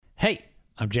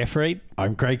I'm Jeff Reed.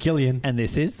 I'm Craig Killian. And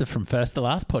this is the From First to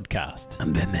Last podcast.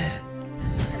 I'm Batman.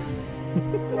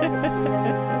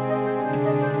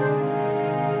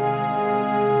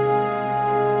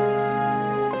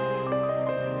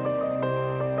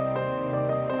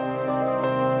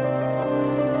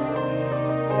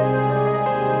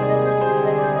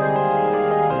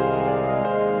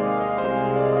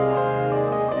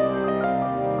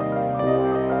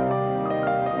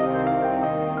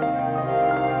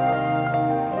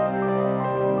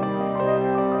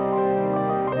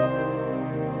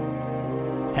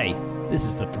 This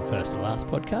is the From First to Last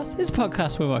podcast. It's a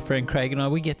podcast where my friend Craig and I,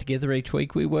 we get together each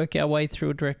week. We work our way through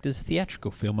a director's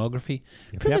theatrical filmography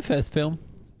from their first film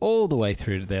all the way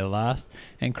through to their last.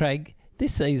 And Craig,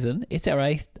 this season, it's our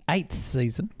eighth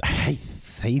season.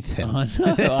 Eighth season. I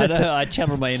know. I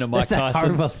channeled my inner Mike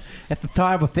Tyson. That's a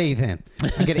horrible season.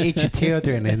 I'm going to eat your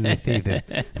children in this season.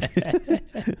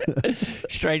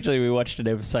 Strangely, we watched an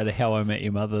episode of How I Met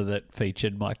Your Mother that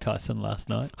featured Mike Tyson last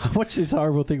night. I watched this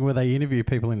horrible thing where they interview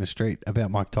people in the street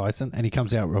about Mike Tyson and he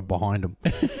comes out right behind them.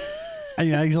 And,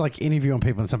 you know, he's like interviewing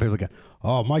people and some people go,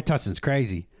 oh, Mike Tyson's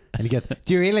crazy. And he goes,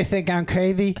 do you really think I'm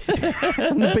crazy?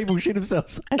 And the people shit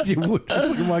themselves as you would.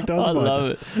 Mike Tyson. I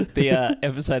love it. The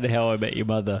episode of How I Met Your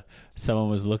Mother, someone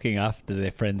was looking after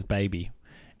their friend's baby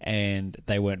and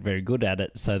they weren't very good at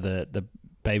it. So the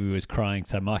baby was crying.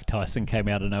 So Mike Tyson came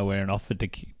out of nowhere and offered to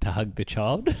hug the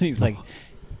child. And he's like,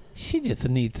 she just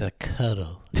needs a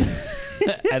cuddle.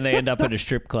 And they end up at a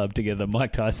strip club together,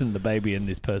 Mike Tyson, the baby, and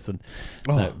this person.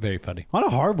 So very funny. On a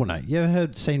horrible note, you ever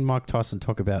seen Mike Tyson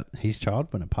talk about his child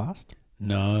when it passed?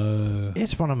 No.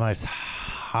 It's one of the most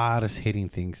hardest hitting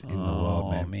things in the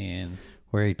world, man. Oh, man.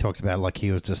 Where he talks about like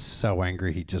he was just so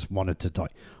angry, he just wanted to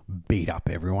like beat up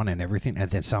everyone and everything.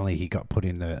 And then suddenly he got put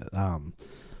in the,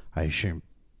 I assume,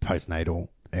 postnatal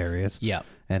areas. Yeah.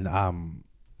 And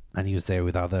he was there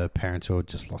with other parents who had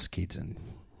just lost kids and...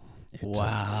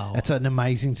 Wow. It's an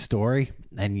amazing story.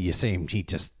 And you see him, he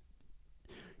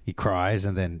cries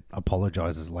and then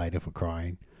apologizes later for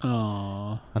crying.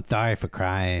 Oh, I'm sorry for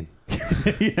crying.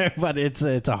 But it's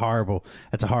a horrible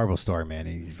story, man.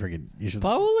 You should...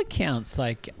 By all accounts,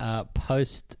 like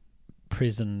post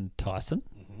prison Tyson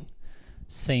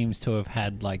seems to have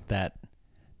had like that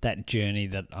journey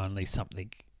that only something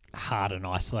hard and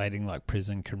isolating like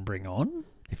prison can bring on.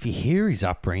 If you hear his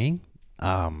upbringing,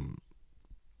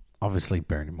 obviously,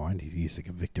 bearing in mind he's a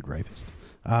convicted rapist.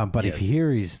 But yes. If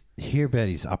you hear about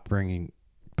his upbringing,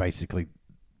 basically,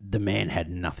 the man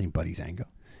had nothing but his anger.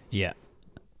 Yeah.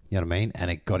 You know what I mean? And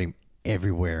it got him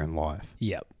everywhere in life.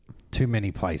 Yep. Too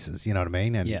many places. You know what I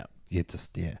mean? And yeah.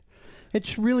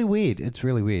 It's really weird. It's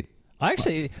really weird.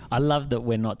 I love that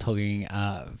we're not talking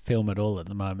film at all at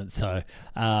the moment. So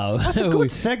that's a good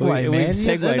segue, man.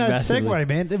 Segue,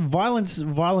 man.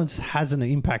 Violence has an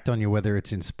impact on you, whether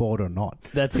it's in sport or not.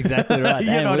 That's exactly right.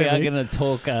 And we are going to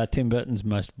talk Tim Burton's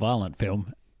most violent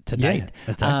film to date.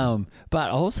 Exactly. But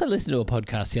I also listened to a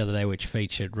podcast the other day which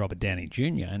featured Robert Downey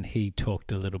Jr. and he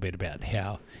talked a little bit about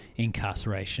how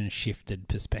incarceration shifted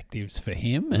perspectives for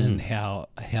him and how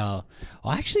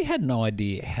I actually had no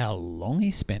idea how long he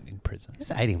spent in prison. It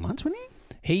was 18 months, wasn't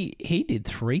he? He did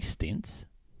 3 stints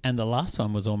and the last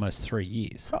one was almost 3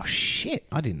 years. Oh, shit.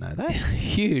 I didn't know that.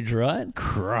 Huge, right?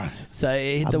 Christ. So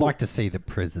I'd like to see the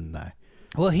prison, though.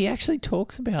 Well, he actually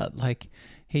talks about, like,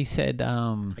 he said...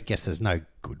 I guess there's no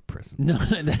good prison. No,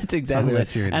 that's exactly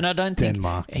Unless right. You're in and I don't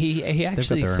Denmark. think... He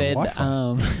actually said...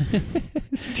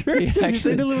 It's true. Have you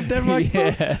seen the little Denmark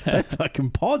pods? They're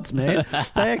fucking pods, man.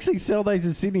 They actually sell those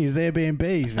in Sydney as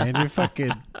Airbnbs, man. You're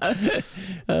fucking...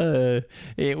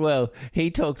 well,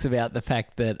 he talks about the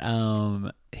fact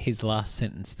that his last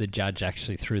sentence, the judge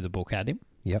actually threw the book at him.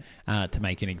 Yep. To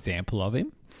make an example of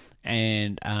him.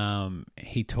 And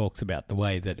he talks about the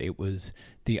way that it was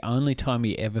the only time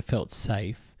he ever felt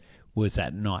safe was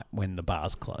at night when the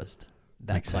bars closed.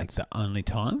 That's like the only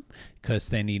time, because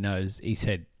then he knows, he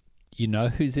said, you know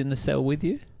who's in the cell with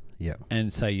you? Yeah.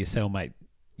 And so your cellmate,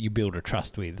 you build a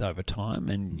trust with over time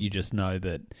and you just know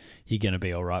that you're going to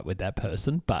be all right with that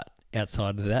person. But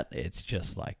outside of that, it's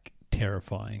just like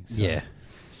terrifying. So. Yeah.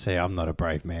 See, I'm not a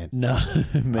brave man. No,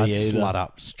 me I'd either. slut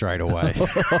up straight away.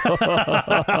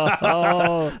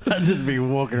 I'd just be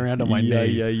walking around on my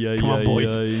knees. Come on,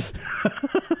 boys.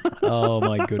 Oh,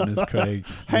 my goodness, Craig.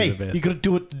 Hey, you got to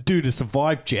do what to do to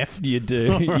survive, Jeff. You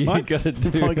do. Right? You got to do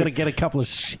If I got to get a couple of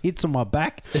hits on my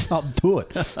back, I'll do it.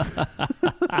 Come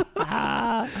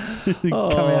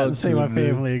out and see my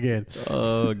family again.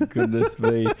 Oh, goodness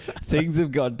me. Things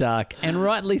have got dark. And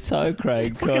rightly so,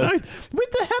 Craig. How did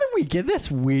we get that's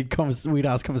weird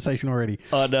ass conversation already?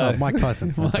 Oh, no. Mike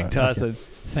Tyson. Mike Tyson.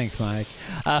 Thanks, Mike.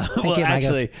 Well, you, Michael.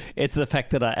 actually, it's the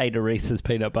fact that I ate a Reese's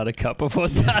peanut butter cup before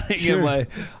starting. Sure.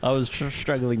 I was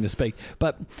struggling to speak.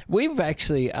 But we've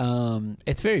actually,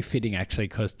 it's very fitting, actually,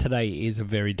 because today is a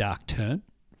very dark turn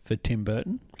for Tim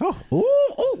Burton. Oh,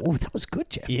 that was good,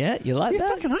 Jeff. Yeah, you like Yeah,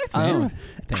 that? fucking oath, man.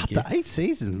 Thank you. After 8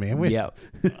 seasons, man. Yeah.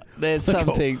 There's some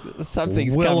Look, things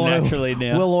come naturally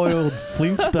now. Well-oiled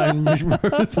Flintstone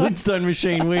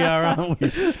machine we are, aren't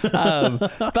we?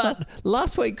 But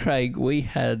last week, Craig, we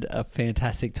had a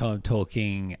fantastic time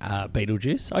talking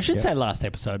Beetlejuice. I should say last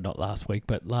episode, not last week,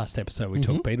 but last episode we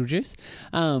talked Beetlejuice.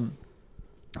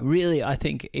 Really, I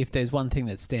think if there's one thing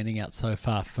that's standing out so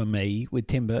far for me with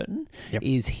Tim Burton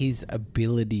is his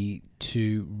ability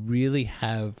to really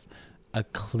have a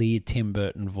clear Tim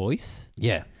Burton voice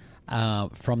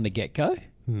from the get-go.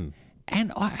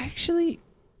 And I actually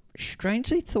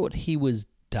strangely thought he was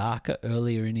darker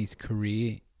earlier in his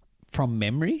career from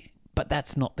memory, but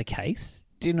that's not the case.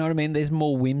 Do you know what I mean? There's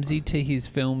more whimsy to his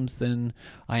films than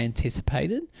I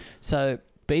anticipated. So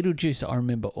Beetlejuice, I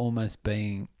remember almost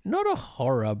being not a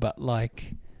horror, but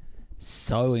like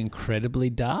so incredibly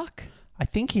dark. I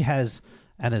think he has,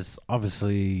 and it's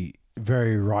obviously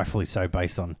very rightfully so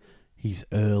based on his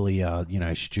earlier,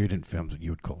 student films,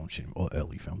 you would call them student or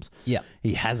early films. Yeah.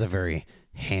 He has a very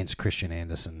Hans Christian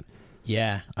Andersen,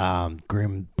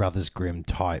 Brothers Grimm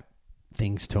type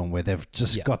things to him where they've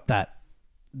just got that.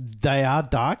 They are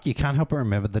dark. You can't help but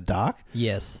remember the dark.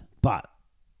 Yes. But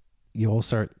you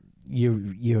also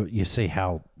you see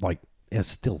how like it's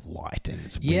still light and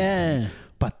it's whimsy. Yeah.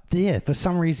 But there, for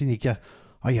some reason, you go,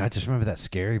 oh yeah, I just remember that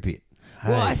scary bit.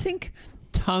 Hey. Well, I think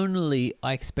tonally,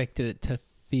 I expected it to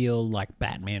feel like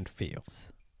Batman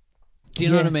feels. Do you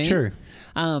know what I mean? True.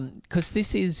 Because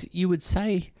this is, you would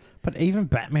say. But even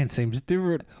Batman seems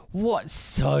different. What's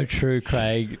so true,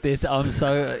 Craig? I really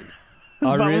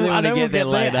want to get there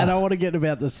later. And I want to get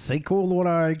about the sequel, what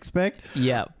I expect.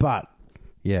 Yeah. But,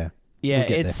 yeah. Yeah,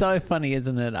 we'll it's so funny,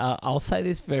 isn't it? I'll say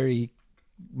this very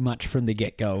much from the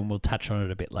get-go, and we'll touch on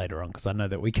it a bit later on, because I know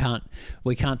that we can't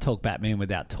talk Batman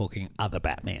without talking other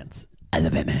Batmans.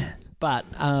 Other Batman. But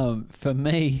for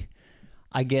me,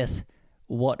 I guess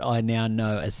what I now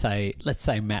know as, let's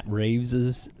say Matt Reeves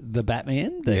is the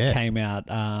Batman that came out,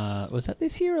 was that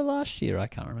this year or last year? I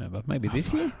can't remember. Maybe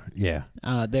this year? Yeah.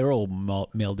 They're all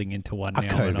melding into one now.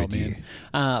 COVID year.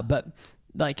 But,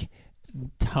 like,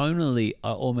 tonally,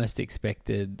 I almost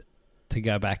expected to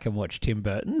go back and watch Tim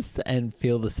Burton's and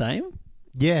feel the same.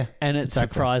 Yeah. And it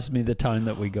surprised me the tone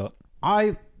that we got.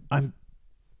 I'm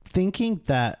thinking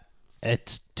that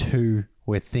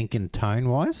we're thinking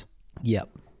tone-wise. Yep.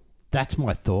 That's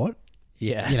my thought.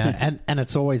 Yeah. And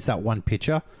it's always that one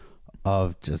picture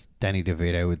of just Danny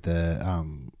DeVito with the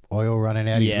oil running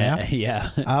out his mouth. Yeah.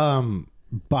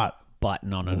 But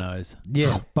biting on a nose.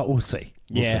 Yeah, but we'll see.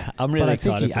 Yeah, I'm really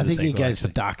excited. I think he goes for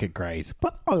darker greys,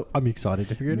 but I'm excited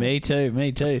to figure it out.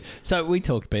 Me too. So we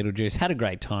talked Beetlejuice, had a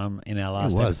great time in our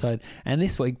last episode, and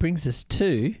this week brings us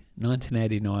to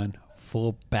 1989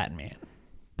 for Batman.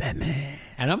 And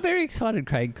I'm very excited,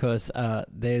 Craig, because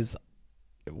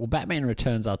Batman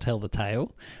Returns, I'll Tell the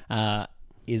Tale,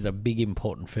 is a big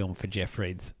important film for Jeff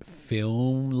Reed's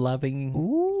film-loving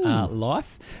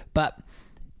life. But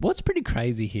what's pretty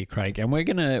crazy here, Craig, and we're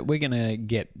gonna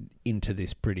get into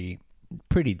this pretty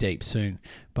deep soon,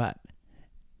 but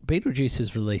Beetlejuice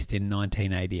is released in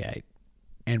 1988,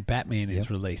 and Batman is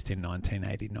released in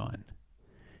 1989.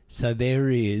 So there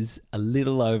is a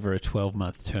little over a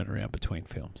 12-month turnaround between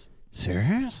films.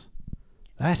 Serious?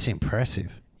 That's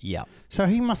impressive. Yeah. So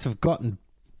he must have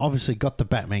obviously got the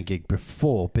Batman gig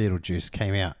before Beetlejuice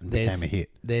came out and became a hit.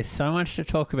 There's so much to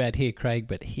talk about here, Craig,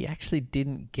 but he actually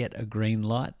didn't get a green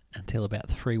light until about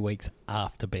 3 weeks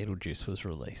after Beetlejuice was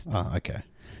released. Oh, okay.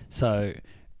 So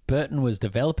Burton was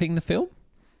developing the film,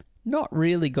 not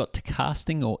really got to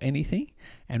casting or anything,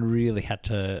 and really had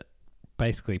to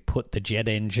basically put the jet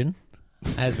engine,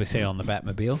 as we see on the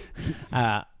Batmobile,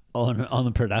 on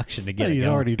the production to get it going. He's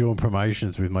already doing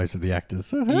promotions with most of the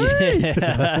actors.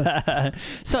 Yeah.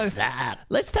 So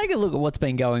let's take a look at what's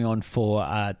been going on for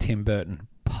Tim Burton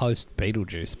post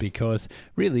Beetlejuice, because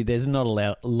really there's not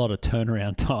a lot of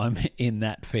turnaround time in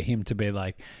that for him to be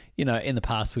like, in the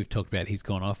past we've talked about he's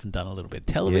gone off and done a little bit of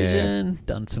television,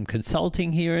 done some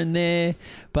consulting here and there,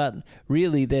 but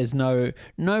really there's no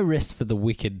rest for the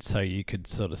wicked, so you could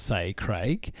sort of say,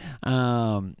 Craig.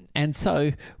 And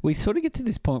so we sort of get to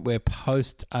this point where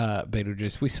post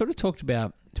Beetlejuice, we sort of talked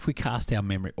about, if we cast our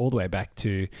memory all the way back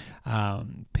to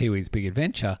Pee-wee's Big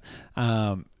Adventure,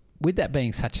 with that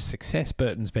being such a success,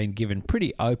 Burton's been given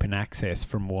pretty open access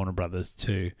from Warner Brothers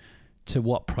to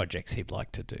what projects he'd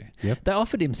like to do. Yep. They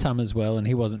offered him some as well, and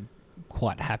he wasn't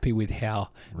quite happy with how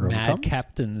Rom-coms?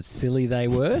 madcap and silly they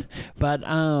were. But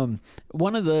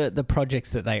one of the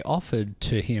projects that they offered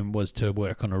to him was to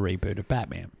work on a reboot of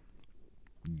Batman.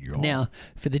 Yeah. Now,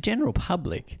 for the general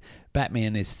public,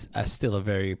 Batman is still a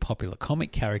very popular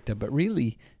comic character, but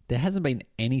really there hasn't been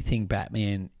anything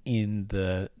Batman in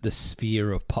the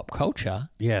sphere of pop culture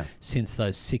Yeah. since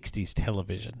those 60s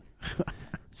television.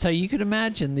 So you could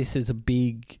imagine this is a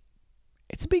big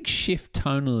shift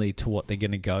tonally to what they're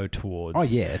going to go towards. Oh,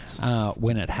 yeah. It's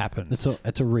when it happens.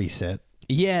 it's a reset.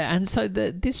 Yeah, and so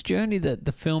this journey that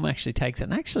the film actually takes,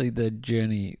 and actually the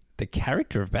journey the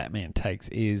character of Batman takes,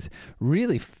 is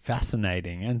really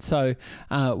fascinating. And so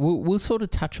we'll sort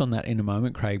of touch on that in a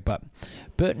moment, Craig, but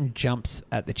Burton jumps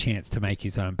at the chance to make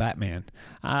his own Batman.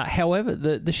 However,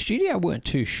 the studio weren't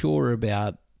too sure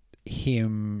about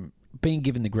him being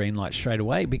given the green light straight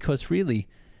away, because really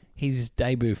his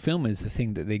debut film is the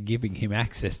thing that they're giving him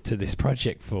access to this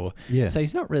project for. Yeah. So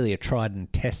he's not really a tried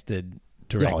and tested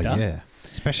director. Oh, yeah.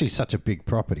 Especially such a big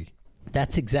property.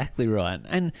 That's exactly right.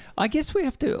 And I guess we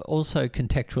have to also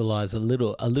contextualize a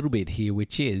little bit here,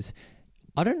 which is,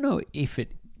 I don't know if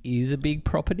it is a big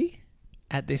property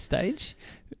at this stage.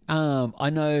 I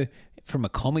know from a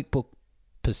comic book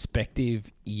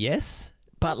perspective, yes.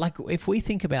 But like if we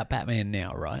think about Batman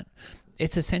now, right,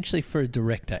 it's essentially for a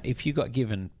director, if you got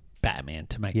given Batman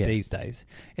to make these days,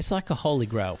 it's like a holy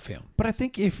grail film. But I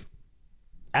think if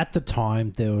at the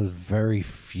time there were very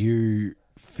few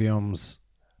films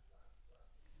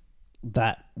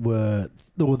that were,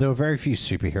 well, there were very few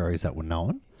superheroes that were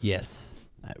known. Yes.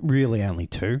 Really only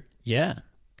two. Yeah.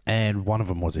 And one of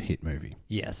them was a hit movie.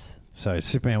 Yes. So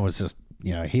Superman was just,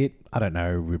 a hit. I don't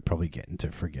know. We'd probably get into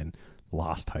friggin'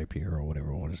 Last Hope here or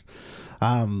whatever it was.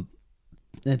 And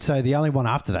so the only one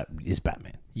after that is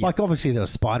Batman. Yep. Like, obviously there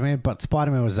was Spider-Man, but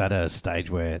Spider-Man was at a stage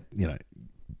where,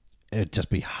 it'd just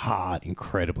be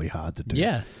incredibly hard to do.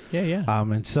 Yeah. Yeah.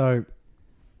 And so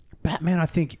Batman, I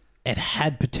think it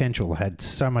had potential. It had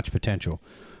so much potential.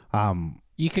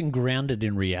 You can ground it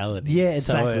in reality. Yeah,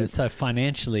 exactly. So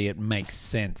financially it makes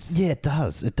sense. Yeah, it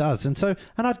does. It does. And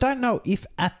I don't know if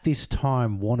at this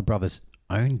time Warner Brothers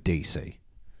owned DC.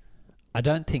 I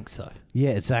don't think so.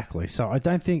 Yeah, exactly. So I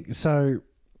don't think so.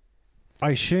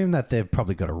 I assume that they've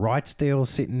probably got a rights deal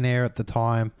sitting there at the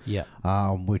time. Yeah.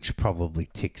 Which probably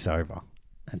ticks over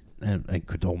and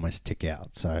could almost tick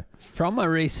out. So From my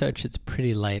research, it's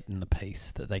pretty late in the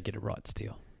piece that they get a rights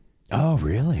deal. Oh,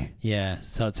 really? Yeah,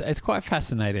 so it's quite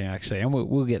fascinating, actually, and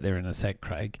we'll get there in a sec,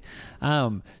 Craig.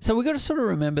 So we've got to sort of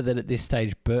remember that at this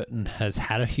stage, Burton has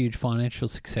had a huge financial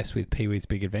success with Pee-wee's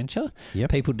Big Adventure. Yep.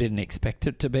 People didn't expect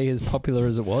it to be as popular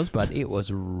as it was, but it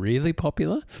was really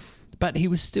popular. But he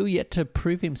was still yet to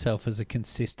prove himself as a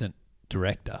consistent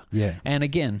director. Yeah. And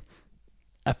again,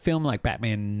 a film like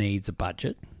Batman needs a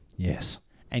budget, Yes.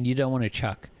 and you don't want to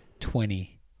chuck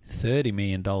 $20-30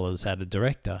 million at a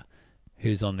director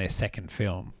who's on their second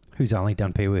film. Who's only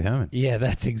done Pee Wee Herman? Yeah,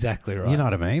 that's exactly right. You know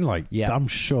what I mean? Like, Yeah. I'm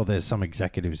sure there's some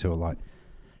executives who are like,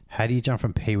 how do you jump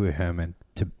from Pee Wee Herman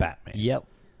to Batman? Yep.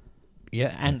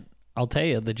 Yeah, and I'll tell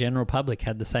you, the general public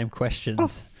had the same questions.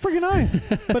 Oh, friggin'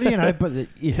 no. But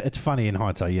it's funny in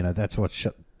hindsight, that's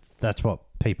what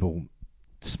people,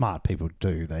 smart people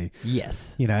do. They,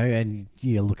 Yes. and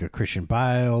you look at Christian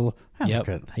Bale, and Yep.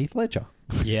 look at Heath Ledger.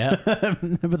 Yeah.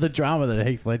 Remember the drama that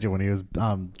Heath Ledger when he was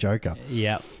Joker?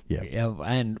 Yep. Yep. Yeah,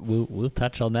 and we'll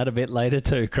touch on that a bit later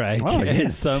too, Craig. Oh, yeah.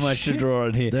 There's so much to draw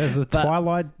on here. There's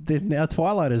there's now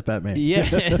Twilight as Batman. Yeah,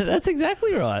 that's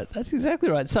exactly right. That's exactly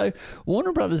right. So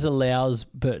Warner Brothers allows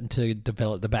Burton to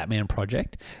develop the Batman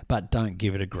project, but don't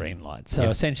give it a green light. So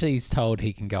essentially he's told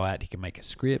he can go out, he can make a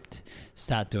script,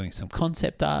 start doing some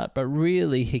concept art, but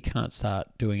really he can't start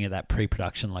doing that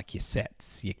pre-production like your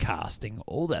sets, your casting,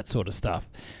 all that sort of stuff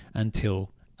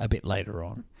until a bit later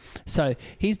on. So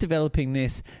he's developing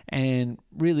this and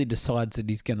really decides that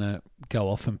he's going to go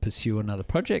off and pursue another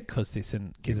project because this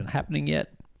isn't happening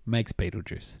yet. Makes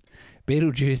Beetlejuice.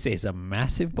 Beetlejuice is a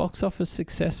massive box office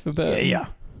success for Burton. Yeah.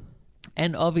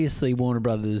 And obviously Warner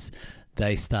Brothers,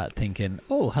 they start thinking,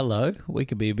 oh, hello, we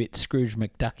could be a bit Scrooge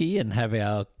McDucky and have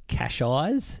our cash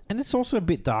eyes. And it's also a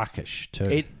bit darkish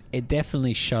too. It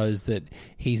definitely shows that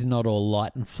he's not all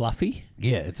light and fluffy.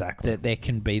 Yeah, exactly. That there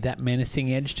can be that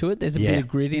menacing edge to it. There's a bit of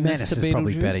grittiness Menace to is Beetlejuice.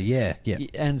 probably better. Yeah.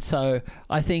 And so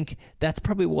I think that's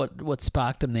probably what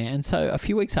sparked him there. And so a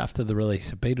few weeks after the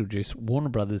release of Beetlejuice, Warner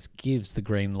Brothers gives the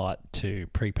green light to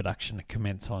pre-production to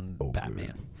commence on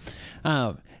Batman.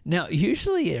 Now,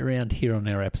 usually around here on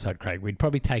our episode, Craig, we'd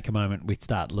probably take a moment, we'd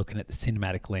start looking at the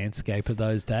cinematic landscape of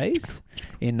those days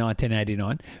in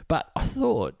 1989. But I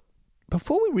thought,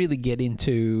 before we really get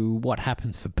into what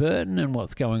happens for Burton and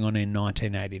what's going on in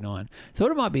 1989, I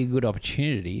thought it might be a good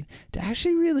opportunity to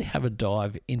actually really have a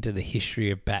dive into the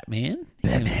history of Batman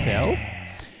himself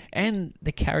and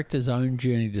the character's own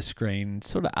journey to screen,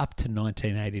 sort of up to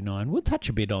 1989. We'll touch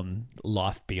a bit on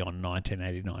life beyond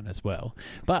 1989 as well.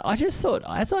 But I just thought,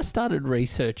 as I started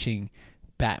researching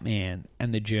Batman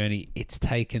and the journey it's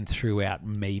taken throughout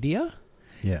media,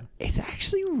 it's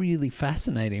actually really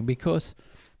fascinating because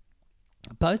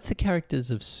both the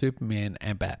characters of Superman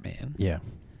and Batman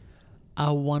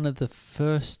are one of the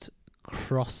first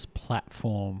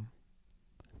cross-platform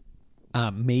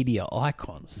media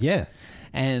icons. Yeah.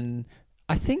 And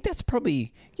I think that's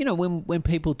probably, when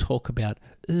people talk about,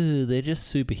 they're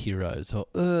just superheroes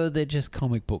or they're just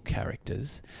comic book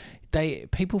characters,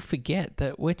 people forget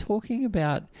that we're talking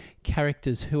about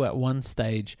characters who at one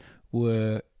stage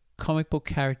were comic book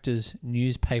characters,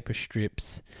 newspaper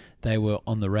strips, they were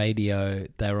on the radio,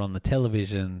 they were on the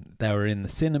television, they were in the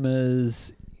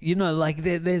cinemas.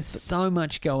 There's so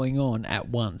much going on at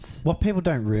once. What people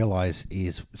don't realize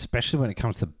is, especially when it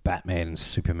comes to Batman and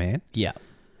Superman,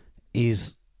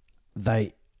 is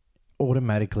they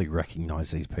automatically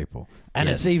recognize these people. And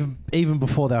it's even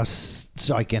before they were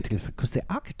gigantic, because they're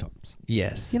archetypes.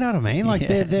 Yes. You know what I mean? Like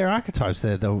they're archetypes.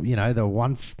 They're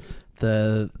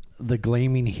the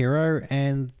gleaming hero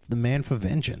and the man for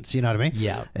vengeance. You know what I mean?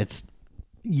 Yeah.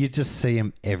 You just see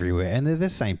them everywhere, and they're the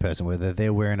same person, whether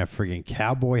they're wearing a friggin'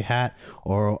 cowboy hat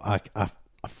or a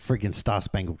friggin'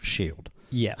 star-spangled shield.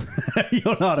 Yeah. You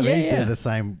know what I mean? Yeah. They're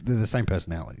the same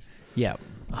personalities. Yeah.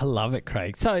 I love it,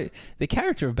 Craig. So the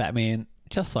character of Batman,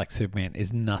 just like Superman,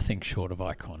 is nothing short of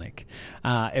iconic.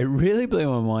 It really blew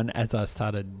my mind as I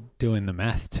started doing the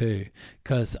math too,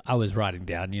 because I was writing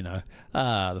down,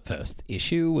 the first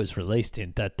issue was released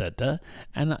in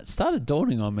and it started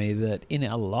dawning on me that in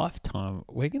our lifetime,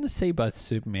 we're going to see both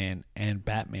Superman and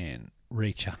Batman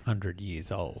reach 100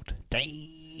 years old.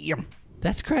 Damn.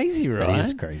 That's crazy, right? That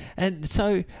is crazy. And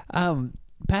so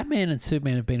Batman and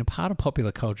Superman have been a part of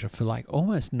popular culture for like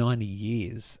almost 90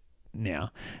 years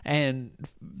now. And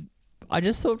I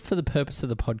just thought for the purpose of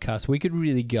the podcast, we could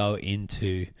really go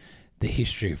into the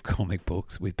history of comic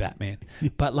books with Batman.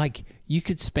 But you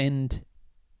could spend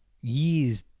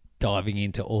years diving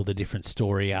into all the different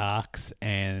story arcs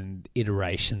and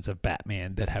iterations of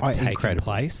Batman that have taken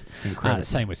place. Incredible.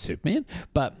 Same with Superman.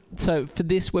 But so for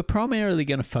this, we're primarily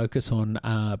going to focus on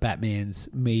Batman's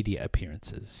media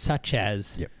appearances, such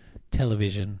as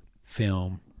television,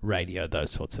 film, radio,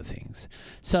 those sorts of things.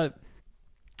 So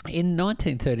in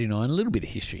 1939, a little bit of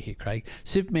history here, Craig,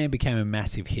 Superman became a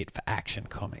massive hit for Action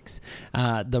Comics.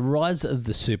 The rise of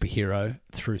the superhero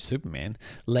through Superman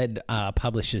led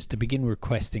publishers to begin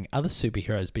requesting other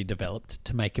superheroes be developed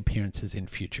to make appearances in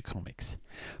future comics.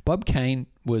 Bob Kane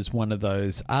was one of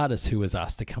those artists who was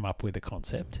asked to come up with a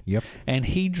concept. Yep. And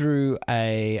he drew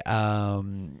we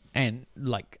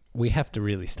have to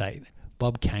really state,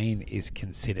 Bob Kane is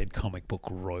considered comic book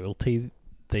royalty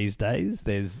these days.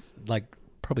 There's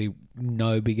probably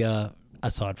no bigger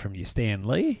aside from your Stan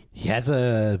Lee. He has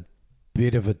a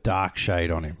bit of a dark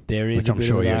shade on him. There is, which I'm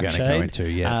sure you're going to go into.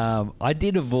 Yes, I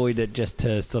did avoid it just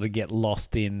to sort of get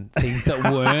lost in things that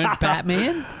weren't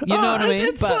Batman. You know what I mean?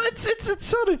 It's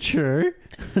sort of true,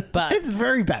 but it's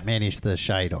very Batmanish, the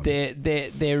shade on him.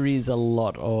 There is a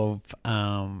lot of.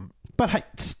 But hey,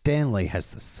 Stan Lee has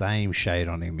the same shade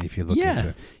on him. If you look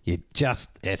into it,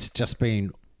 it's just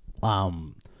been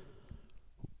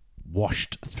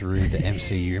washed through the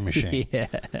MCU machine.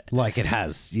 Like it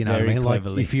has, you know Very what I mean?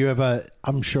 cleverly. Like if you ever,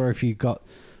 I'm sure if you got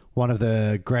one of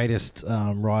the greatest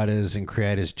writers and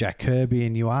creators, Jack Kirby,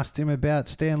 and you asked him about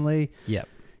Stan Lee, it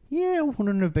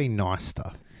wouldn't have been nice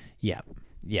stuff. Yeah,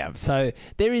 so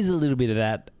there is a little bit of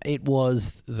that. It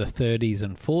was the 30s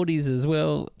and 40s as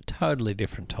well. Totally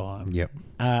different time.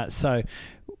 So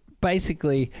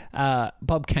basically,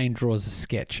 Bob Kane draws a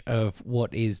sketch of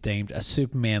what is deemed a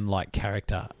Superman-like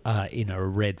character in a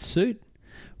red suit,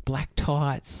 black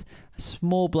tights, a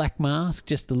small black mask,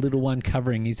 just a little one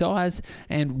covering his eyes,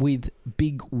 and with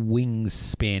big wings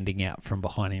spanning out from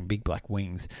behind him, big black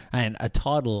wings, and a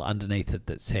title underneath it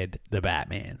that said The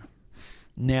Batman.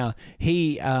 Now,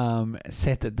 he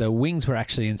said that the wings were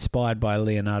actually inspired by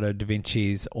Leonardo da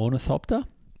Vinci's ornithopter,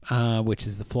 which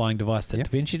is the flying device that Da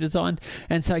Vinci designed.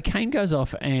 And so Kane goes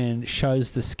off and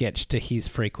shows the sketch to his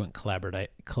frequent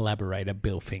collaborator,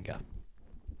 Bill Finger.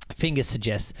 Finger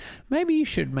suggests maybe you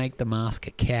should make the mask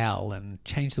a cowl and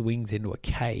change the wings into a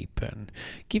cape and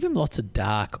give him lots of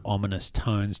dark, ominous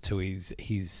tones to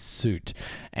his suit.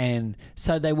 And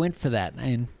so they went for that,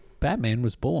 and Batman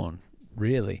was born.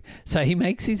 really. So he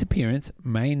makes his appearance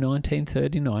May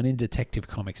 1939 in Detective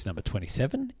Comics number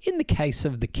 27. In the case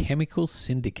of the Chemical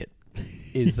Syndicate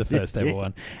is the first ever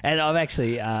one. And I've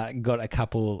actually got a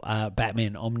couple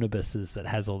Batman omnibuses that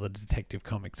has all the Detective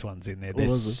Comics ones in there. They're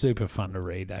super fun to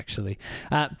read, actually.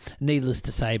 Needless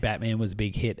to say, Batman was a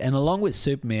big hit. And along with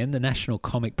Superman, the national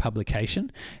comic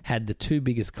publication had the two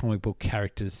biggest comic book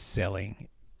characters selling,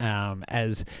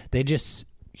 as they're just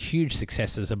huge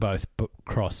successes of both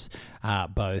across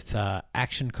both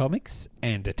Action Comics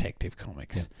and Detective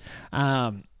Comics.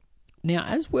 Yeah. Now,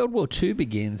 as World War II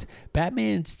begins,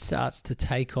 Batman starts to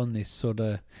take on this sort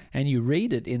of, and you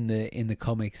read it in the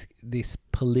comics, this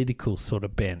political sort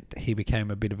of bent. He became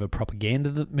a bit of a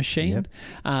propaganda machine,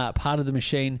 part of the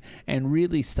machine, and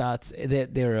really starts.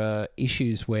 There are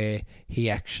issues where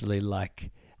he actually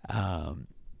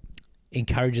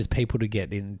encourages people to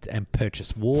get in and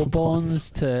purchase war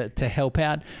bonds to help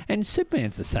out. And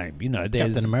Superman's the same. You know,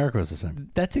 Captain America was the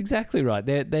same. That's exactly right.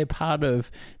 They're part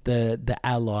of the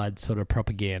Allied sort of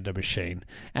propaganda machine.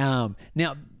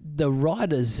 Now, the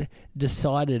writers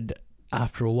decided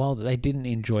after a while that they didn't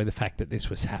enjoy the fact that this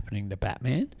was happening to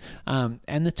Batman.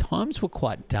 And the times were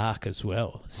quite dark as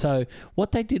well. So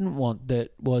what they didn't want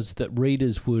was that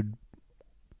readers would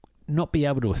not be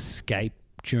able to escape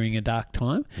during a dark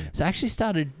time. Yeah. So I actually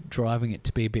started driving it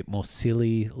to be a bit more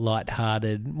silly,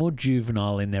 lighthearted, more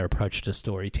juvenile in their approach to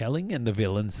storytelling and the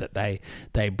villains that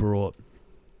they brought.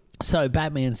 So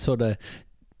Batman sort of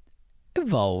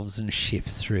evolves and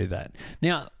shifts through that.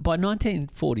 Now, by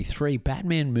 1943,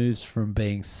 Batman moves from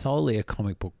being solely a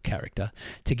comic book character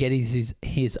to get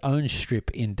his own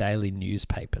strip in daily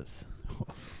newspapers.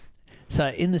 Awesome. So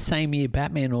in the same year,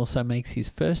 Batman also makes his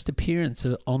first appearance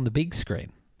on the big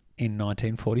screen in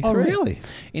 1943. Oh, really?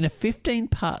 In a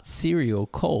 15-part serial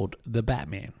called The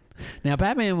Batman. Now,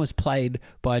 Batman was played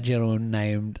by a gentleman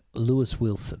named Lewis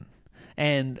Wilson.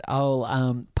 And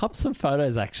I'll pop some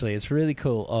photos, actually. It's really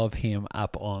cool of him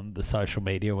up on the social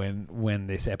media when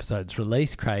this episode's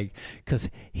released, Craig, because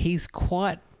he's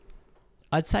quite,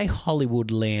 I'd say,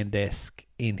 Hollywood-land-esque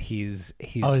in his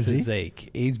physique.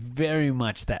 He's very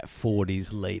much that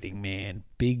 40s leading man.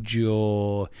 Big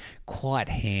jaw, quite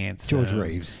handsome. George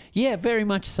Reeves. Yeah, very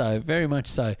much so. Very much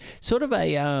so. Sort of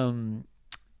a...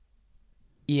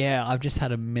 I've just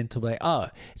had a mental blank. Oh,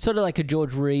 sort of like a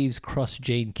George Reeves cross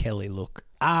Gene Kelly look.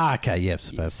 Ah, okay, yep.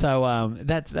 So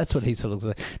that's what he sort of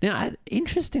looks like. Now,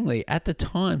 interestingly, at the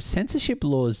time, censorship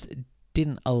laws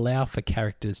didn't allow for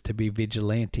characters to be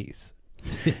vigilantes.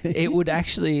 It would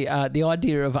actually, the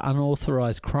idea of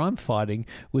unauthorized crime fighting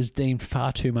was deemed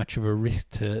far too much of a risk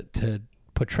to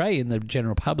portray in the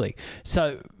general public.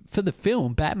 So for the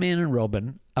film, Batman and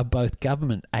Robin are both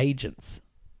government agents.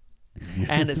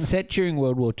 And it's set during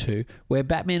World War II, where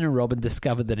Batman and Robin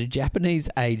discovered that a Japanese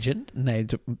agent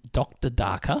named Dr.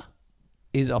 Daka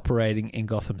is operating in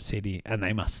Gotham City, and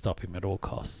they must stop him at all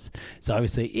costs. So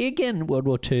obviously, again, World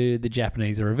War II, the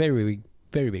Japanese are a very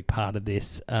big part of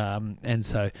this, and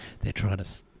so they're trying to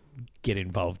get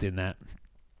involved in that.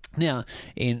 Now,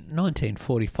 in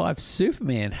 1945,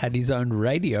 Superman had his own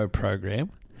radio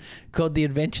program called The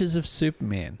Adventures of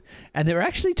Superman. And there were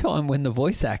actually times when the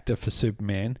voice actor for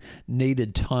Superman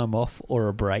needed time off or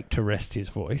a break to rest his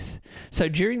voice. So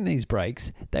during these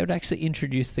breaks, they would actually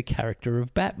introduce the character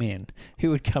of Batman,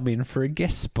 who would come in for a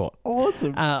guest spot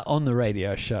on the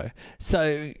radio show.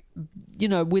 So, you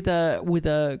know, with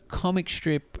a comic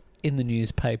strip in the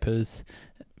newspapers,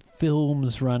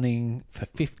 films running for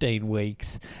 15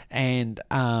 weeks, and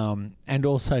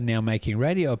also now making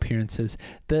radio appearances,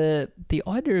 the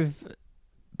idea of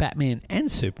Batman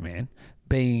and Superman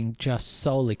being just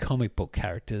solely comic book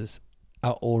characters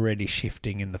are already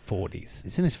shifting in the 40s.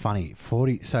 Isn't this funny?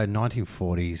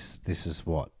 1940s, this is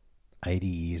what, 80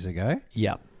 years ago?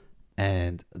 Yep.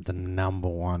 And the number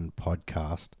one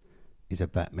podcast is a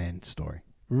Batman story.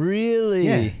 Really?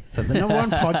 Yeah. So the number one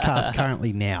podcast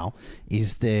currently now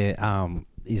is they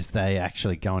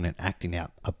actually going and acting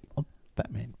out a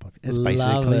Batman podcast. It's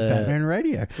basically Batman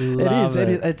Radio. It is.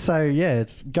 It's so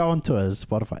it's going to a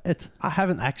Spotify. I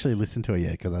haven't actually listened to it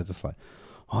yet because I was just like,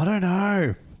 I don't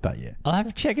know. But yeah, I'll have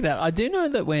to check it out. I do know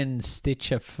that when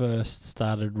Stitcher first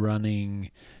started running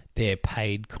their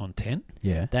paid content,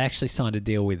 they actually signed a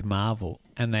deal with Marvel,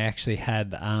 and they actually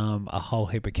had a whole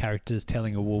heap of characters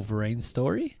telling a Wolverine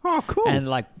story. Oh, cool! And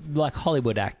like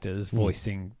Hollywood actors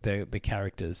voicing the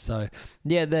characters. So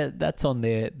yeah, that's on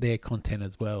their content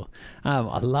as well.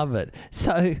 I love it.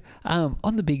 So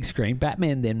on the big screen,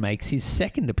 Batman then makes his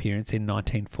second appearance in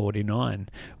 1949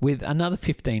 with another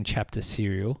 15-chapter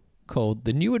serial called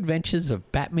The New Adventures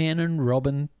of Batman and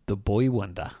Robin, the Boy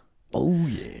Wonder. Oh,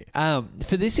 yeah.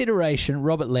 For this iteration,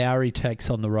 Robert Lowry takes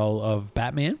on the role of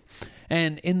Batman.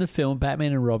 And in the film,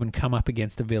 Batman and Robin come up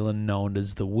against a villain known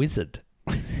as the Wizard.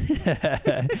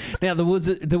 Now,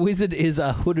 the wizard is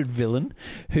a hooded villain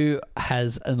who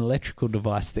has an electrical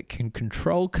device that can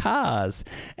control cars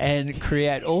and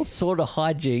create all sort of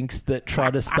hijinks that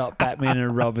try to stop Batman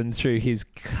and Robin through his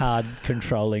card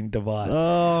controlling device.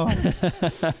 Oh,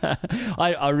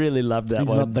 I really love that he's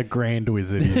one. not the Grand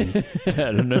Wizard, is he?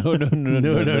 No.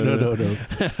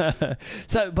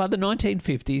 So by the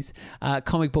 1950s,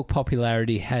 comic book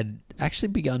popularity had actually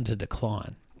begun to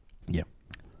decline. Yep.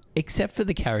 Except for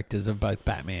the characters of both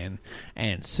Batman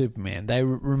and Superman. They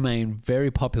remain very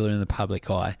popular in the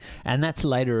public eye, and that's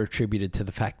later attributed to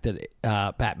the fact that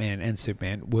Batman and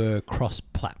Superman were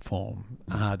cross-platform.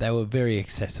 They were very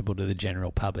accessible to the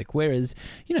general public, whereas,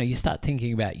 you start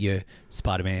thinking about your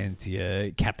Spider-Mans,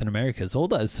 your Captain Americas, all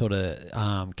those sort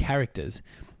of characters,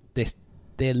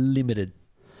 they're limited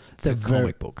to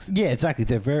comic books. Yeah, exactly.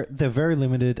 They're very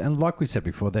limited, and like we said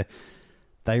before,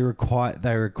 they require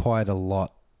a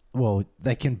lot. Well,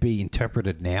 they can be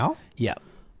interpreted now. Yeah.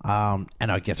 And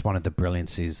I guess one of the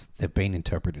brilliance is they've been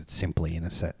interpreted simply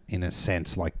in a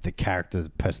sense, like the character's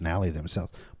personality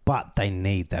themselves. But they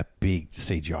need that big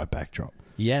CGI backdrop.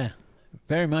 Yeah,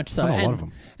 very much so. Not a lot of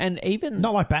them. And even...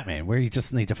 Not like Batman, where he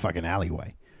just needs a fucking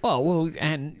alleyway. Oh, well,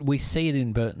 and we see it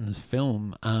in Burton's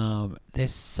film.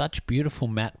 There's such beautiful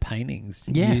matte paintings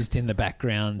used in the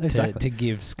background to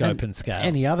give scope and scale.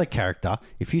 Any other character,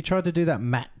 if you tried to do that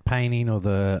matte painting or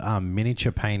the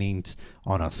miniature paintings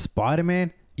on a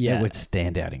Spider-Man, it would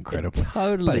stand out incredibly. It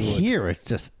totally But would. Here, it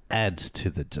just adds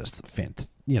to the fent.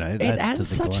 It adds to the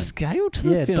such glow. scale to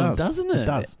the film, doesn't it? It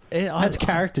does. It adds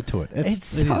character to it.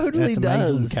 It totally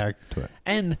amazing does. Character to it.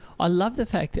 And I love the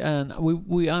fact, and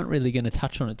we aren't really going to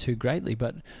touch on it too greatly,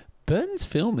 but Burton's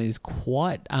film is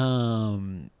quite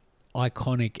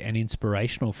iconic and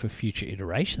inspirational for future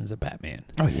iterations of Batman.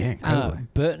 Oh, yeah, incredibly.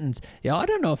 Burton's, I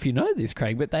don't know if you know this,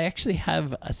 Craig, but they actually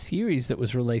have a series that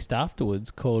was released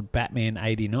afterwards called Batman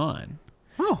 89,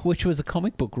 which was a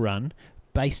comic book run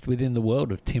based within the world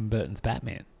of Tim Burton's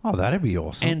Batman. Oh, that'd be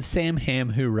awesome. And Sam Hamm,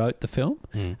 who wrote the film,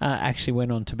 actually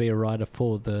went on to be a writer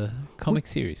for the comic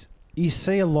series. You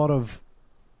see a lot of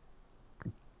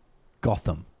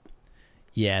Gotham.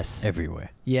 Yes.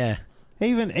 Everywhere. Yeah.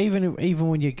 Even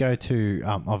when you go to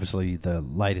obviously the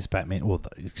latest Batman, or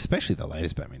especially the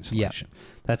latest Batman selection,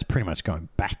 that's pretty much going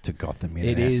back to Gotham.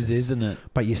 It is, isn't it?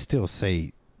 But you still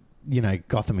see,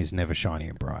 Gotham is never shiny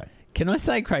and bright. Can I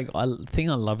say, Craig, the thing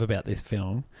I love about this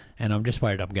film, and I'm just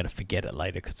worried I'm going to forget it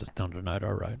later because it's not a note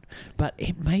I wrote, but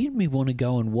it made me want to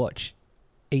go and watch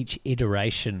each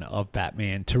iteration of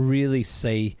Batman to really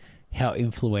see how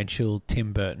influential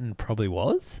Tim Burton probably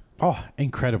was. Oh,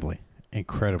 incredibly.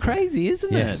 Crazy,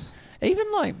 isn't it?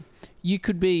 Even like, you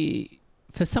could be,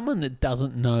 for someone that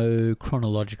doesn't know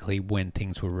chronologically when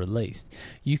things were released,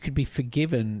 you could be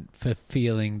forgiven for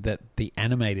feeling that the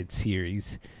animated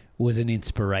series was an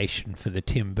inspiration for the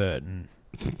Tim Burton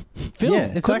film. Yeah,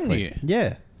 exactly. You?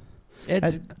 Yeah.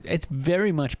 It's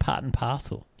very much part and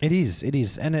parcel. It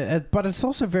is, and but it's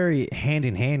also very hand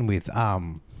in hand with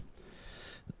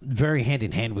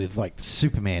like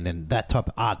Superman and that type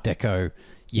of Art Deco,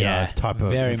 type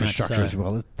of infrastructure as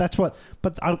well.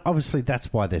 But obviously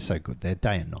that's why they're so good. They're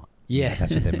day and night. Yeah,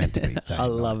 that's what they're meant to be. I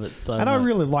love it so much. And I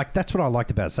really like. That's what I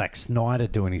liked about Zack Snyder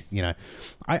doing his.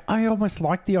 I almost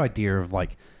like the idea of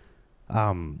like,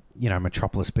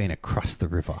 Metropolis being across the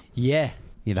river. Yeah.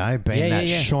 Being that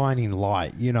shining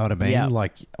light, you know what I mean? Yeah.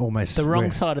 Like almost the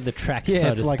wrong side of the tracks, so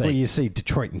it's to like speak. where you see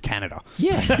Detroit in Canada.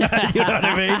 Yeah. You know what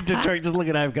I mean? Detroit just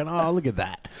looking over going, oh, look at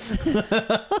that.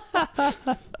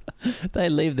 They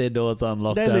leave their doors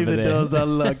unlocked doors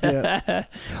unlocked, yeah.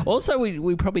 Also,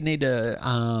 we probably need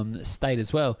to state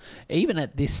as well, even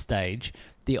at this stage,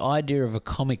 the idea of a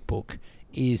comic book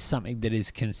is something that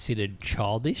is considered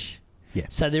childish. Yeah.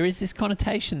 So there is this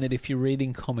connotation that if you're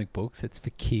reading comic books, it's for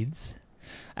kids,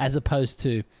 as opposed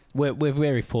to, we're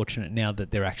very fortunate now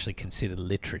that they're actually considered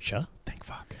literature. Thank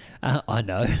fuck. I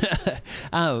know.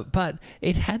 But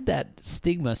it had that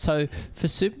stigma. So for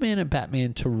Superman and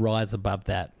Batman to rise above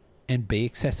that and be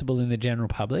accessible in the general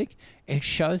public, it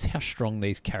shows how strong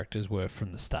these characters were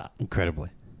from the start.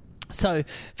 Incredibly. So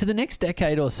for the next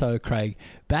decade or so, Craig,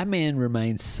 Batman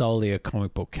remains solely a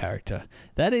comic book character.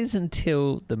 That is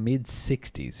until the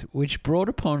mid-60s, which brought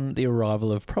upon the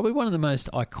arrival of probably one of the most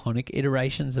iconic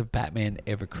iterations of Batman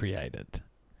ever created.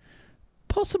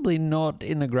 Possibly not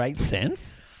in a great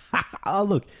sense. Oh,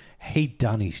 look, he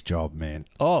done his job, man.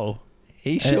 Oh,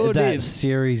 he sure that did.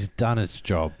 series done its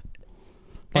job.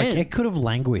 Like, And- it could have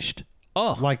languished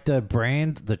Oh. Like the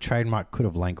brand, the trademark could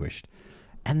have languished.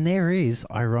 And there is,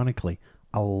 ironically,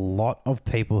 a lot of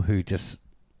people who just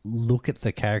look at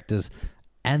the characters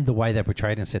and the way they're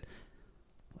portrayed and said,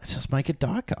 let's just make it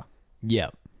darker. Yeah.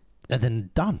 And then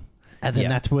done. And then Yeah.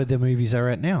 that's where the movies are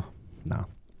at now. No.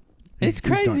 It's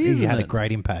crazy, isn't It had a it?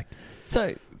 great impact.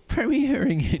 So,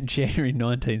 premiering in January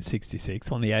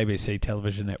 1966 on the ABC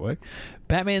television network,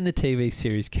 Batman the TV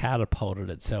series catapulted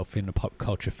itself into pop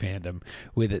culture fandom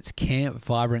with its camp,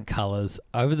 vibrant colours,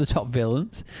 over-the-top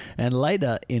villains, and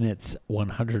later in its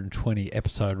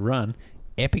 120-episode run,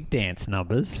 epic dance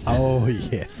numbers. Oh,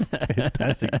 yes.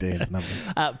 Fantastic dance numbers.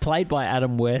 Played by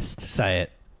Adam West. Say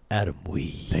it. Adam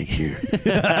Wee. Thank you.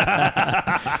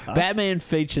 Batman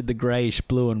featured the greyish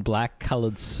blue and black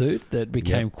coloured suit that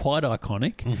became quite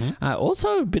iconic. Mm-hmm.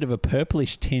 Also, a bit of a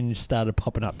purplish tinge started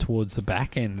popping up towards the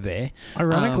back end there.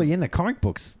 Ironically, in the comic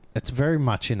books, it's very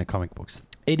much in the comic books.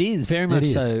 It is very much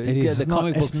so. It is. The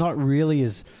comic books. It's not really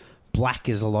as black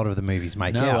as a lot of the movies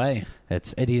make No out. way.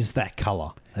 It is that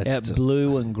colour. It's just,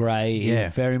 blue and grey Yeah.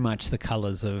 is very much the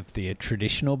colours of the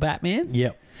traditional Batman.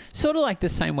 Yep. Sort of like the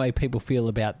same way people feel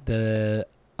about the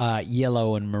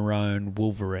yellow and maroon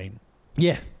Wolverine.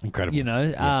 Yeah. Incredible. You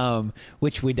know,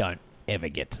 which we don't ever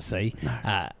get to see.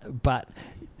 No. But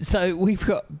so we've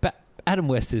got Adam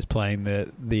West is playing the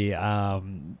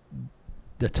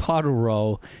title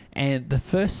role, and the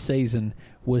first season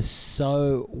was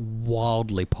so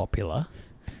wildly popular.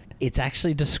 It's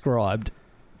actually described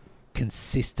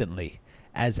consistently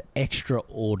as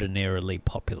extraordinarily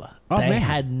popular. Oh, They man.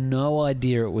 had no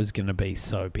idea it was going to be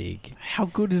so big. How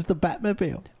good is the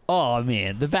Batmobile? Oh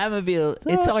man, the Batmobile,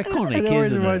 it's iconic, It always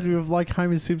isn't reminds it? me of like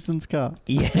Homer Simpson's car.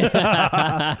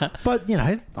 Yeah. But, you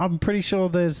know, I'm pretty sure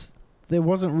there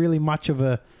wasn't really much of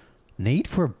a need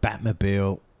for a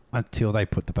Batmobile until they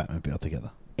put the Batmobile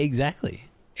together. Exactly.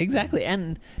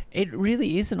 And it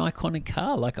really is an iconic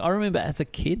car. Like, I remember as a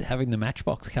kid having the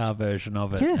Matchbox car version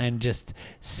of it and just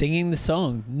singing the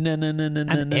song. And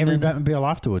every Batmobile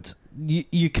afterwards.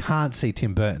 You can't see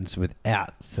Tim Burton's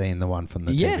without seeing the one from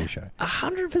the TV show.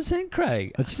 100%,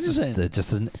 Craig. It's 100%.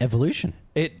 just an evolution.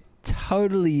 It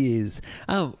totally is.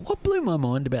 What blew my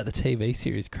mind about the TV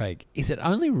series, Craig, is it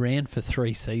only ran for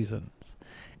 3 seasons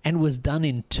and was done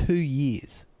in 2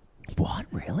 years. What,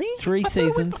 really? 3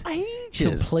 seasons, ages.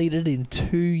 completed in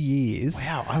 2 years.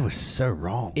 Wow, I was so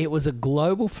wrong. It was a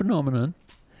global phenomenon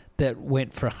that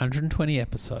went for 120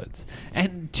 episodes.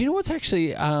 And do you know what's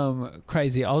actually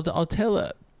crazy? I'll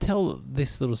tell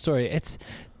this little story. It's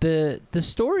the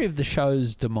story of the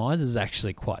show's demise is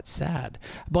actually quite sad.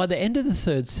 By the end of the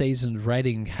 3rd season,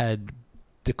 rating had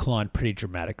declined pretty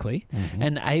dramatically,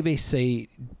 and ABC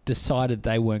decided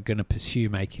they weren't going to pursue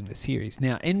making the series.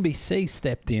 Now, NBC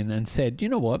stepped in and said, you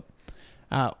know what?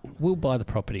 We'll buy the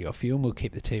property off you and we'll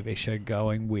keep the TV show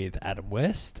going with Adam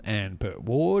West and Burt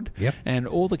Ward and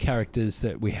all the characters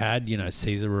that we had, you know,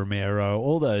 Cesar Romero,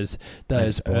 all those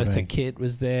Eartha Kitt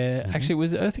was there. Actually,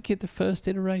 was Eartha Kitt the first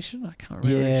iteration? I can't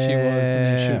remember if she was, and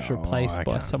then she was replaced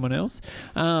by someone else.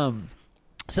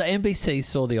 So NBC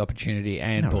saw the opportunity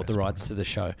and bought the rights to the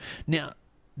show. Now,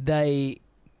 they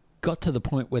got to the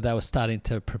point where they were starting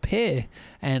to prepare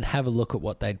and have a look at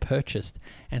what they'd purchased,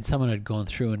 and someone had gone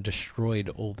through and destroyed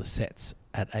all the sets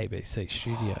at ABC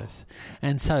Studios.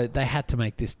 And so they had to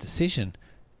make this decision.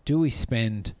 Do we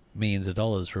spend millions of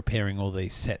dollars repairing all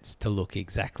these sets to look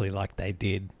exactly like they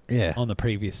did on the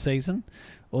previous season,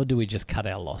 or do we just cut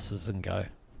our losses and go,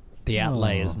 the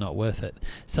outlay is not worth it?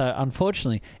 So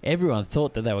unfortunately, everyone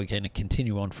thought that they were going to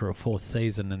continue on for a 4th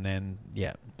season, and then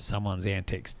someone's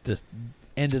antics just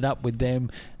ended up with them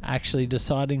actually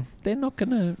deciding they're not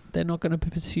gonna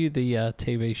pursue the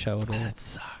TV show at all. That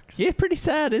sucks. Yeah, pretty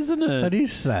sad, isn't it? That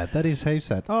is sad. That is heaps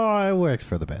sad. Oh, it works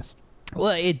for the best.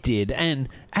 Well, it did, and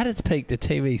at its peak, the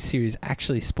TV series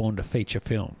actually spawned a feature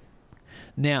film.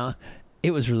 Now,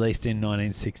 it was released in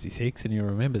 1966, and you'll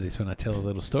remember this when I tell a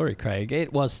little story, Craig.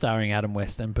 It was starring Adam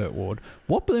West and Burt Ward.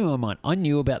 What blew my mind, I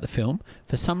knew about the film.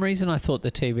 For some reason, I thought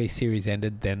the TV series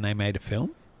ended, then they made a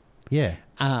film. Yeah.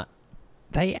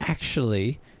 They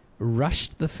actually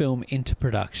rushed the film into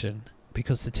production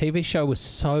because the TV show was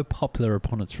so popular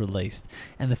upon its release,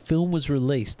 and the film was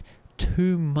released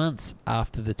 2 months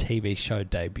after the TV show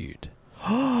debuted.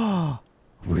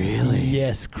 Really?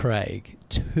 Yes, Craig.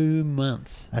 2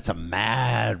 months. That's a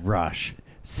mad rush.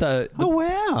 So,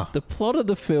 wow. The plot of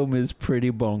the film is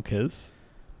pretty bonkers.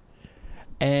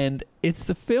 And it's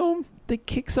the film that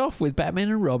kicks off with Batman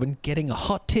and Robin getting a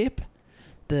hot tip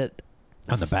that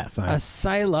on the bat phone, a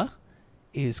sailor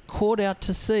is caught out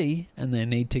to sea and they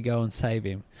need to go and save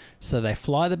him. So they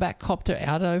fly the Batcopter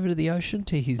out over the ocean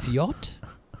to his yacht.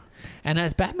 And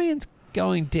as Batman's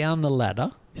going down the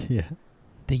ladder, Yeah.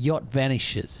 the yacht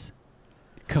vanishes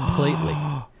completely,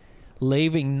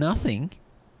 leaving nothing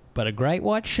but a great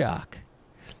white shark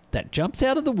that jumps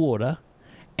out of the water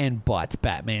and bites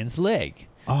Batman's leg.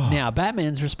 Oh. Now,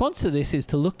 Batman's response to this is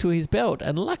to look to his belt,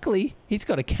 and luckily, he's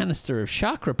got a canister of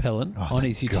shark repellent on thank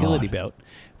his utility God. belt,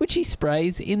 which he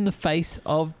sprays in the face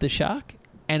of the shark,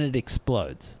 and it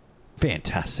explodes.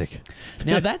 Fantastic.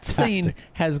 Now, that scene Fantastic.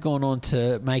 has gone on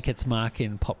to make its mark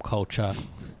in pop culture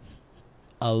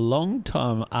a long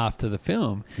time after the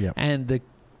film, Yep. and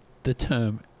the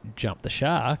term "jump the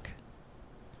shark"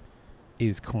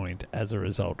 is coined as a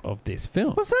result of this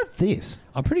film. Was that this?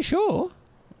 I'm pretty sure.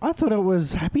 I thought it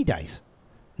was Happy Days.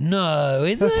 No,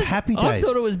 is That's it? Happy I Days.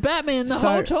 thought it was Batman the So,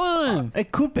 whole time.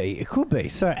 It could be. It could be.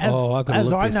 So as, Oh, I gotta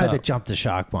as look I this know up. the Jump the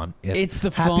Shark one, It's the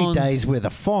Happy Fonz. Days were the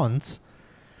Fonz.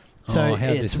 So Oh, how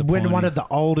it's when one disappointing. of the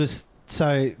oldest.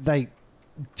 So they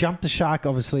Jump the Shark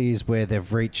obviously is where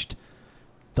they've reached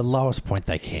the lowest point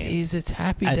they can. It is. It's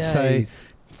Happy And Days. so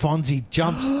Fonzie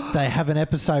jumps. They have an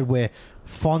episode where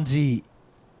Fonzie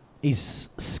is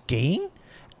skiing.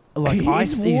 Like He's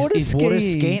ice, water he's water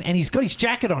skiing. skiing, and he's got his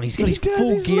jacket on. He's got He his does full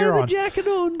his gear leather on. jacket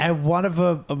on. And one of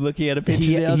them, I'm looking at a picture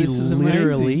he now. This is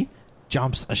literally amazing.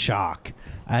 jumps a shark,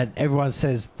 and everyone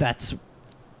says that's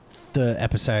the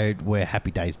episode where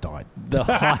Happy Days died. The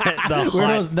height. The Where it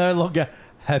height. was no longer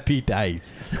Happy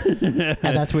Days, and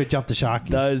that's where Jump the Shark is.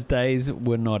 Those days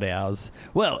were not ours.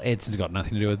 Well, it's got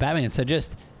nothing to do with Batman, so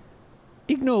just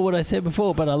ignore what I said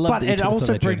before, but I love But that you it took us on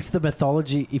also that journey. brings the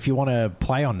mythology. If you want to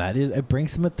play on that, it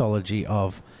brings the mythology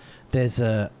of there's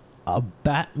a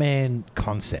Batman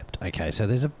concept. Okay, so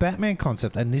there's a Batman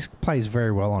concept, and this plays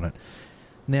very well on it.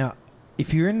 Now,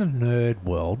 if you're in the nerd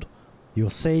world, you'll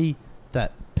see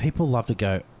that people love to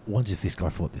go, "What if this guy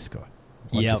fought this guy?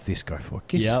 What Yep. if this guy fought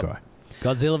this Yep. guy?"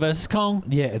 Godzilla versus Kong.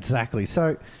 Yeah, exactly.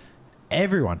 So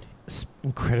everyone,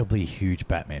 incredibly huge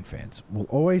Batman fans, will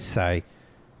always say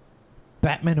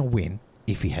Batman will win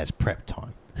if he has prep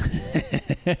time.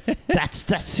 that's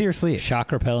seriously it.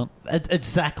 Shark repellent.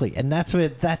 Exactly, and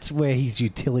that's where his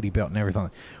utility belt and everything.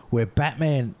 Where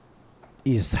Batman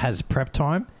has prep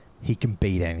time, he can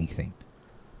beat anything.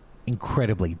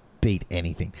 Incredibly beat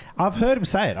anything. I've heard him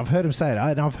say it. And I've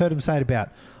heard him say it about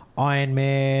Iron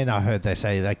Man. I heard they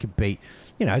say they could beat,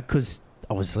 because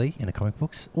obviously in the comic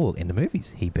books, or in the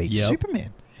movies, he beats Yep.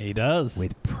 Superman He does.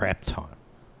 with prep time.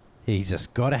 He's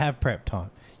just got to have prep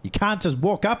time. You can't just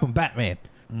walk up on Batman.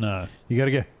 No. You got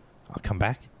to go, I'll come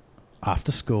back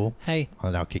after school Hey,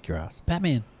 and I'll kick your ass.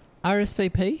 Batman.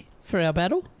 RSVP for our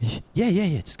battle? Yeah.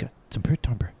 Just go. Some prep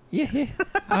time, bro. Yeah.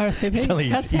 RSVP. He's telling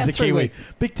you, How's he's a 3 Kiwi.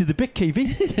 weeks? Big to the big, Kiwi.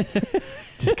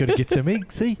 Just got to get some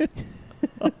eggs, see?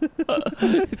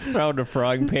 Throwing a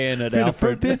frying pan at Bit of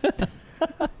Alfred. prep pan.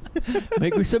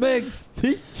 Make me some eggs.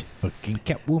 Fucking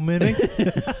Catwoman.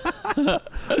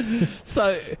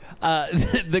 So,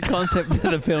 the concept of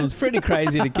the film's pretty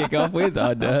crazy to kick off with.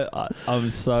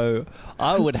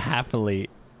 I would happily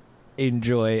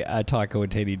enjoy a Taika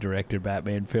Waititi directed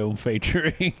Batman film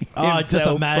featuring Oh, just a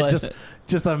himself mad, playing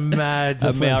just a mad,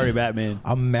 a Maori Batman.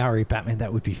 A Maori Batman.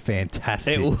 That would be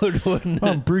fantastic. It would, wouldn't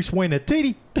I'm it? Bruce Wayne at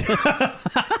Titi.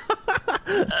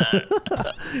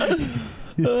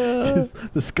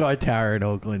 Just the Sky Tower in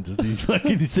Auckland, just his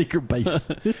fucking secret base.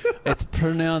 It's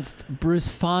pronounced Bruce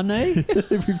Fane.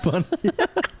 Every fun.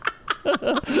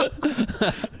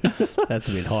 That's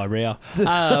a bit highbrow.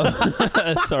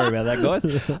 Sorry about that,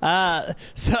 guys.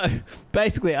 So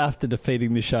basically, after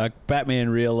defeating the shark, Batman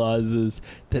realizes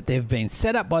that they've been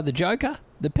set up by the Joker,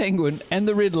 the Penguin, and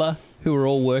the Riddler, who are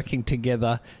all working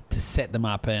together to set them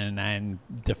up and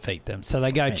defeat them. So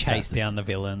they go chase Fantastic. down the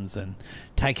villains and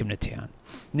take them to town.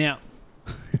 Now,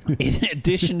 in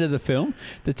addition to the film,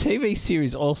 the TV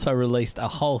series also released a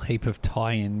whole heap of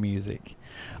tie-in music.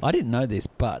 I didn't know this,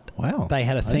 but Wow. they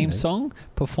had a I didn't theme know. song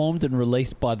performed and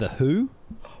released by The Who.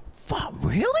 Fuck,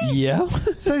 really? Yeah.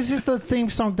 So is this the theme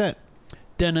song that...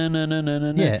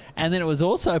 Da-na-na-na-na-na-na. Yeah. And then it was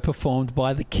also performed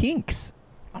by The Kinks.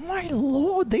 Oh my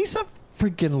lord, these are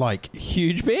freaking like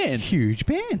Huge band. huge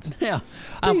bands. Now,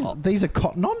 These are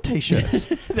Cotton On t-shirts.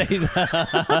 these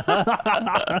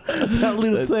That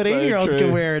little That's so 13-year-olds true.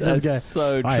 can wear it. Just That's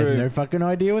go, so I true. have no fucking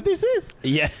idea what this is.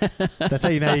 Yeah. That's how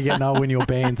you know you're getting old, when your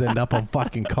bands end up on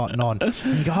fucking Cotton On. And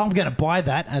you go, oh, I'm going to buy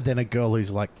that. And then a girl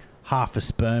who's like half a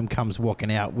sperm comes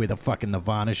walking out with a fucking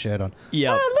Nirvana shirt on.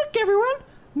 Yep. Oh, look, everyone.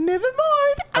 Never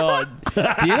mind. Oh,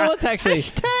 do you know what's actually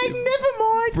Hashtag never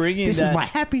mind. Bringing this that- is my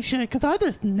happy shirt because I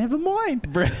just never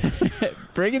mind.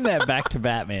 bringing that back to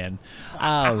Batman?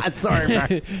 Sorry,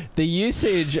 bro. The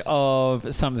usage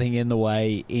of something in the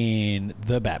way in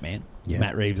The Batman, Yeah.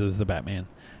 Matt Reeves as the Batman,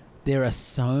 there are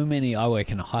so many. I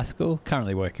work in a high school,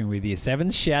 currently working with Year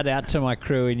 7s. Shout out to my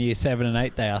crew in Year 7 and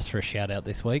 8. They asked for a shout out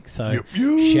this week. So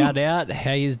shout out.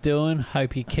 How yous doing?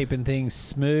 Hope you're keeping things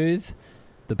smooth.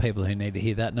 The people who need to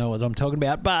hear that know what I'm talking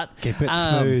about. But Keep it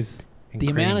smooth. The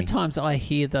amount of times I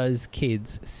hear those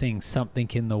kids sing Something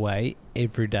in the Way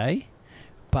every day,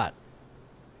 but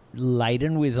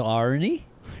laden with irony,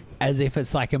 as if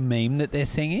it's like a meme that they're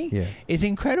singing, is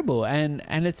incredible. And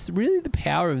it's really the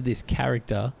power of this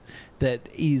character that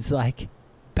is like,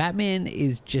 Batman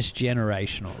is just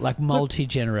generational, like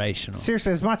multi-generational.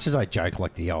 Seriously, as much as I joke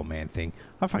like the old man thing,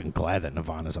 I'm fucking glad that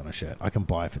Nirvana's on a shirt. I can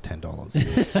buy it for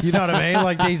 $10. You know what I mean?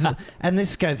 Like these, and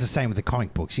this goes the same with the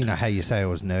comic books. You know how you say it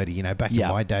was nerdy. You know, back in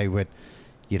my day, when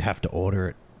you'd have to order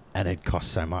it and it'd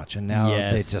cost so much, and now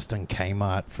they're just on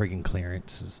Kmart frigging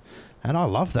clearances, and I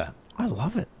love that. I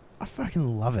love it. I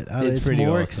fucking love it. It's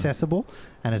more accessible,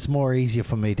 and it's more easier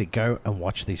for me to go and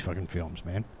watch these fucking films,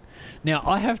 man. Now,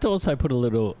 I have to also put a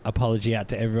little apology out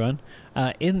to everyone.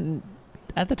 At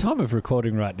the time of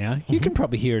recording right now, you can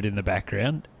probably hear it in the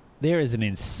background. There is an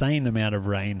insane amount of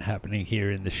rain happening here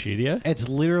in the studio. It's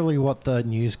literally what the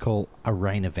news call a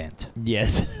rain event.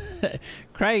 Yes.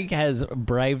 Craig has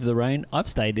braved the rain. I've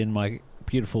stayed in my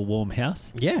beautiful warm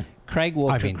house. Yeah. Craig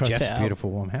walked across Jeff's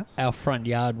beautiful warm house. Our front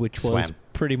yard, which was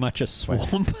pretty much a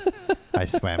swamp. I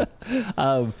swam.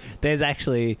 There's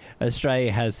actually,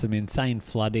 Australia has some insane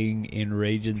flooding in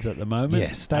regions at the moment.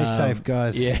 Yeah, stay safe,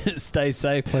 guys. Yeah, stay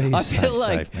safe. Please I stay feel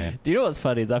like, safe, man. Do you know what's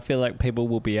funny is I feel like people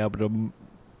will be able to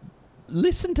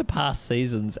listen to past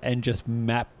seasons and just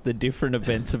map the different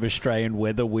events of Australian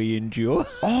weather we endure.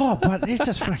 Oh, but it's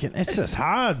just it's just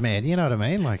hard, man. You know what I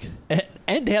mean? Like,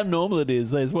 and how normal it is.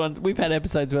 There's we've had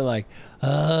episodes where like,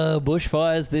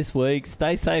 bushfires this week.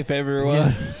 Stay safe, everyone.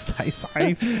 Yeah, stay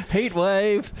safe. Heat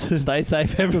wave. Stay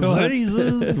safe, everyone.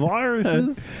 Diseases,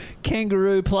 viruses,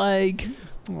 kangaroo plague.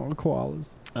 Oh, koalas.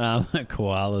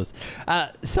 Koalas.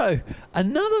 So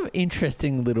another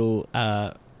interesting little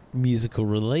musical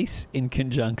release in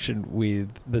conjunction with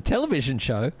the television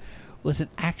show was an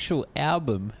actual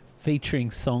album featuring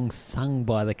songs sung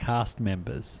by the cast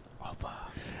members. Oh,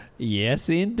 yes,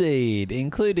 indeed,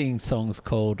 including songs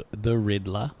called The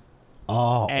Riddler.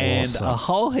 Oh, and awesome. a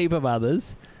whole heap of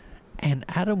others. And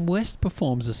Adam West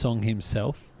performs a song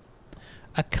himself,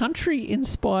 a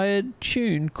country-inspired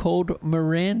tune called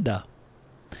Miranda.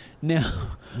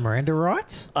 Now, Miranda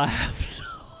writes? I have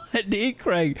no idea,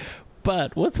 Craig.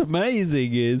 But what's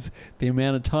amazing is the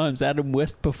amount of times Adam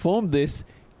West performed this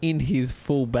in his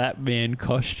full Batman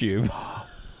costume.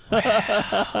 So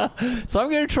I'm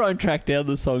going to try and track down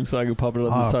the song so I can pop it on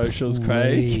the socials,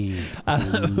 please,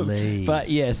 Craig. Please. But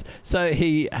yes, so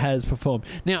he has performed.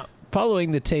 Now,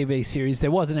 following the TV series,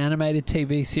 there was an animated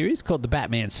TV series called the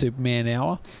Batman Superman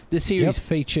Hour. The series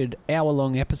featured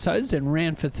hour-long episodes and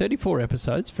ran for 34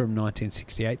 episodes from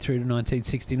 1968 through to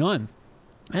 1969.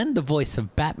 And the voice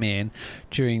of Batman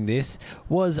during this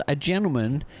was a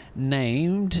gentleman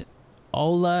named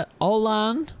Olan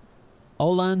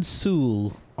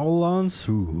Soule. Olan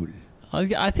Soule.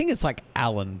 I think it's like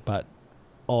Alan, but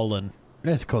Olan.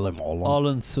 Let's call him Olan.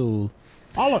 Olan Soule.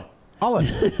 Olan.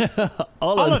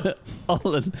 Olan.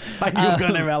 I knew you were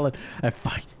going to have Alan.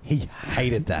 Fuck, he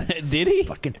hated that. Did he?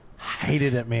 Fucking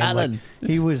hated it, man. Alan.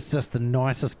 Like, he was just the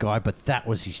nicest guy, but that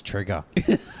was his trigger.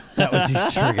 That was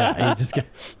his trigger. And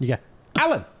you go,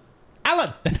 Alan.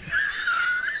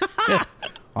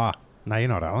 Oh, no, you're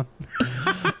not Alan.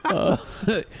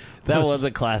 That was a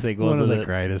classic, wasn't it? One of the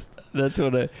greatest.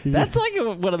 That's like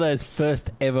one of those first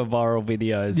ever viral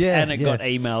videos. Yeah, and it got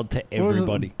emailed to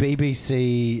everybody.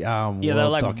 BBC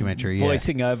World like documentary.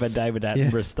 Voicing over David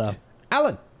Attenborough stuff.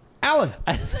 Alan.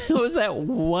 And there was that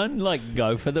one like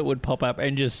gopher that would pop up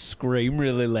and just scream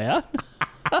really loud.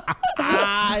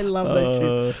 I love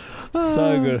that shit.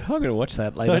 So good. I'm going to watch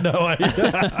that later.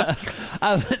 I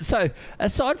know. So,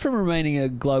 aside from remaining a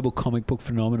global comic book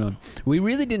phenomenon, we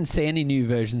really didn't see any new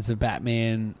versions of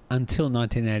Batman until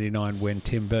 1989 when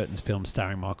Tim Burton's film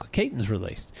starring Michael Keaton was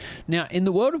released. Now, in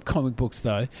the world of comic books,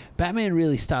 though, Batman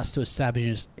really starts to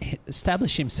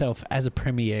establish himself as a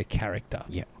premier character.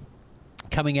 Yeah.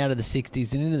 Coming out of the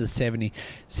 60s and into the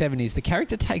 70s, the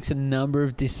character takes a number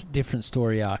of different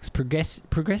story arcs,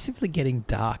 progressively getting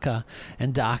darker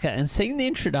and darker, and seeing the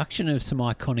introduction of some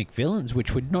iconic villains,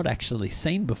 which we'd not actually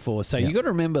seen before. So you got to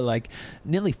remember, like,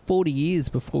 nearly 40 years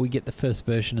before we get the first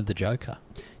version of the Joker.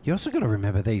 You also got to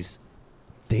remember these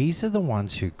are the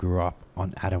ones who grew up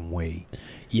on Adam Wee.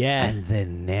 Yeah. And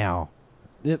then now,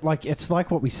 it's like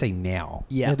what we see now.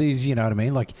 Yeah. It is, you know what I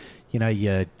mean? Like, you know,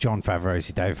 your Jon Favreau's,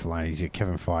 your Dave Filoni's, your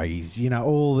Kevin Feige's, you know,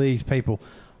 all these people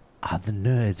are the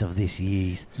nerds of this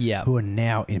years Yeah. who are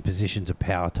now in positions of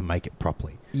power to make it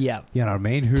properly. Yeah. You know what I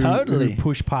mean? Totally. Who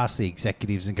push past the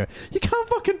executives and go, you can't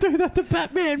fucking do that to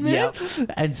Batman, man. Yep.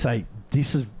 And say,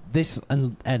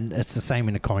 and it's the same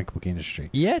in the comic book industry.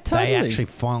 Yeah, totally. They actually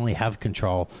finally have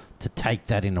control to take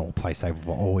that in a place they've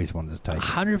always wanted to take it.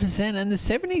 100%. And the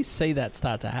 70s see that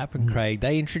start to happen, Craig.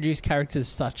 They introduce characters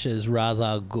such as Ra's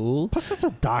al Ghul. Plus, it's a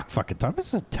dark fucking time.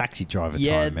 It's a taxi driver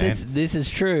Yeah, time, man. this is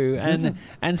true. This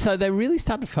And so they really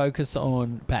start to focus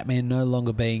on Batman no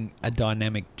longer being a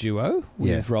dynamic duo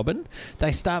with Robin.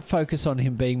 They start focus on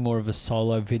him being more of a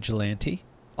solo vigilante.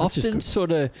 Which is Often good.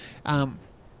 sort of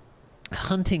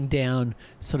hunting down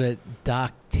sort of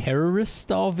dark terrorist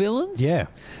style villains. Yeah.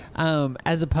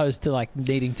 As opposed to like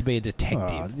needing to be a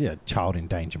detective. Yeah, child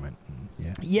endangerment.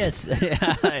 Yeah. Yes,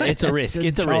 it's a risk.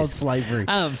 It's a Child risk. slavery.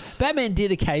 Batman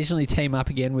did occasionally team up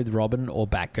again with Robin or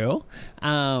Batgirl,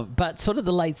 but sort of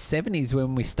the late 70s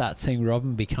when we start seeing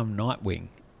Robin become Nightwing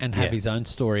and have his own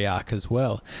story arc as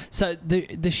well. So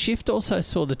the shift also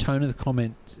saw the tone of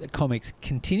the comics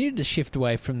continue to shift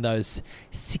away from those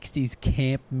 60s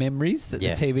camp memories that the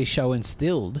TV show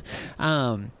instilled.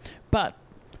 But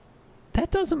that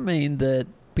doesn't mean that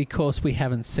because we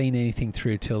haven't seen anything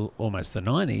through till almost the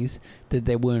 90s, that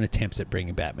there weren't attempts at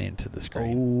bringing Batman to the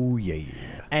screen. Oh, yeah.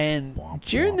 And Womp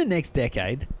during womp. the next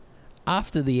decade,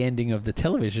 after the ending of the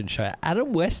television show,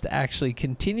 Adam West actually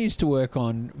continues to work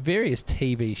on various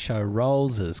TV show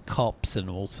roles as cops and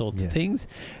all sorts of things.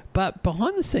 But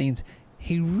behind the scenes,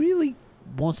 he really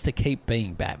wants to keep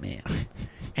being Batman.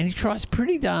 And he tries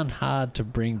pretty darn hard to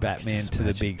bring Batman to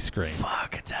the big screen.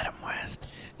 Fuck, it's Adam West.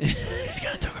 He's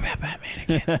going to talk about Batman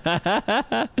again.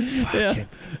 Fuck.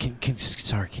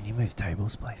 Sorry, can you move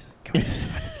tables, please? Can we just...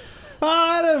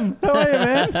 Oh, Adam! How are you,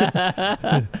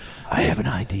 man? I have an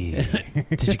idea.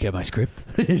 Did you get my script?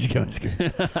 Did you get my script?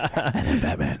 And then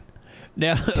Batman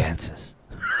Now, dances.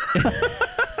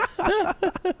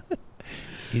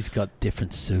 he's got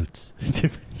different suits.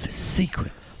 Different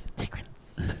Sequence. sequence.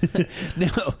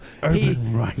 Now,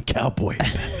 Urban Ryan Cowboy.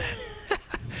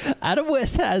 Adam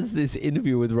West has this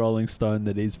interview with Rolling Stone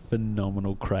that is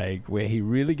phenomenal, Craig, where he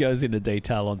really goes into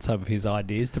detail on some of his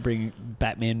ideas to bring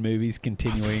Batman movies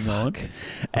continuing on.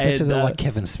 I bet you they're like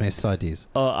Kevin Smith's ideas.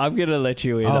 Oh, I'm going to let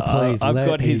you in. Oh, please, I've let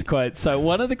got his me. quote. So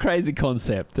one of the crazy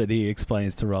concepts that he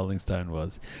explains to Rolling Stone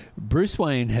was Bruce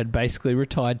Wayne had basically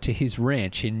retired to his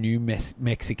ranch in New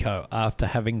Mexico after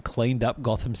having cleaned up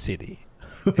Gotham City.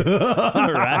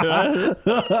 right.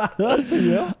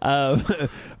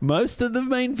 Most of the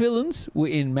main villains were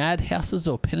in madhouses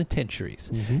or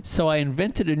penitentiaries. So I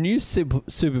invented a new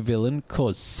supervillain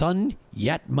called Sun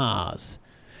Yat Mars,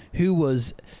 who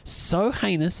was so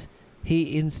heinous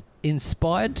he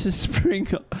inspired to spring...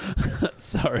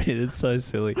 Sorry, it's so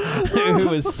silly. Who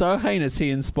was so heinous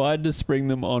he inspired to spring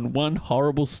them on one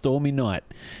horrible stormy night,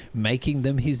 making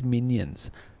them his minions,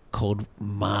 called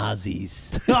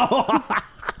Marsies.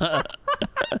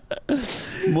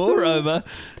 Moreover,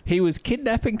 he was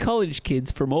kidnapping college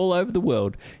kids from all over the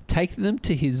world, taking them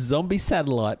to his zombie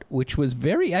satellite, which was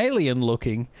very alien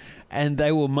looking, and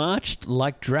they were marched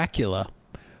like Dracula,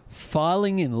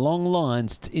 filing in long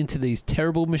lines into these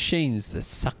terrible machines that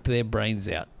sucked their brains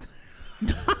out.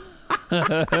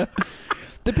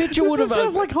 The picture would have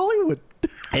sounds like Hollywood.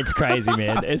 It's crazy,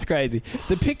 man. It's crazy.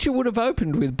 The picture would have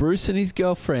opened with Bruce and his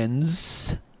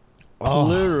girlfriends,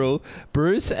 plural,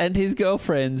 Bruce and his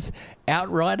girlfriends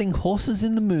out riding horses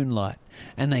in the moonlight,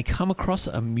 and they come across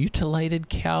a mutilated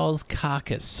cow's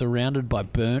carcass surrounded by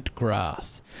burnt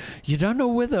grass. You don't know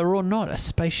whether or not a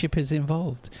spaceship is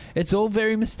involved. It's all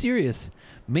very mysterious.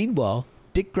 Meanwhile,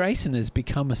 Dick Grayson has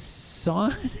become a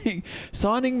signing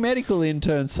medical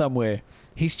intern somewhere.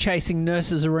 He's chasing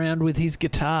nurses around with his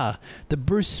guitar, the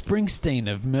Bruce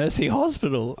Springsteen of Mercy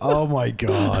Hospital. Oh my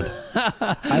god!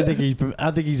 I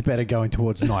think he's better going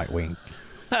towards Nightwing.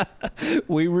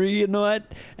 We reunite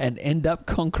and end up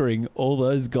conquering all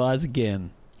those guys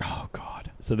again. Oh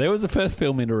god! So there was the first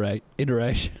film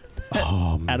iteration.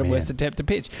 Oh man! Adam West attempt to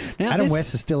pitch. Now Adam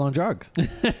West is still on drugs.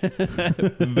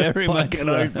 very much Fucking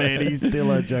so. oath, man. He's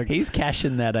still on drugs. He's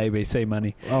cashing that ABC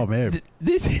money. Oh man!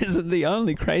 This isn't the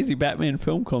only crazy Batman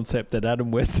film concept that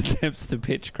Adam West attempts to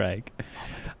pitch, Craig.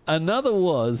 Another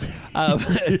was,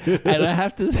 and I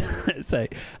have to say,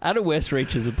 Adam West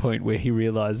reaches a point where he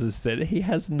realizes that he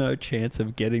has no chance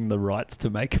of getting the rights to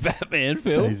make a Batman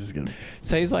film.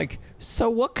 So he's like, so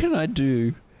what can I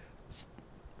do?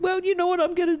 Well, you know what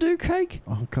I'm going to do, Craig?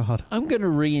 Oh god! I'm going to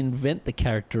reinvent the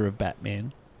character of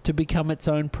Batman to become its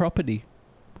own property.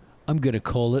 I'm going to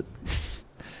call it...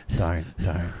 Don't.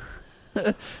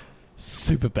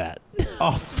 Superbat.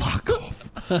 Oh fuck off!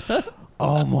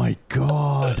 Oh my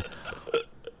god!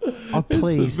 Oh,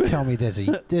 please tell me there's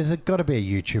got to be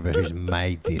a YouTuber who's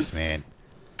made this, man.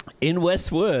 In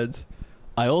West's words,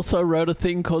 I also wrote a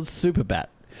thing called Superbat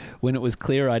when it was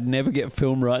clear I'd never get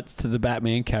film rights to the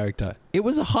Batman character. It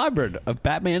was a hybrid of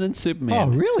Batman and Superman.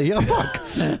 Oh, really? Oh, fuck.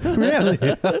 Really?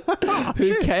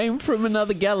 Who came from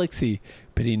another galaxy,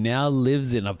 but he now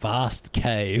lives in a vast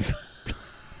cave.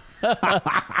 This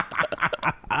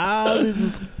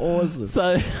is awesome.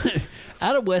 So,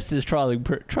 Adam West is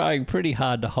trying pretty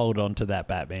hard to hold on to that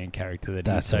Batman character that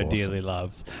he so awesome. dearly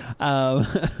loves.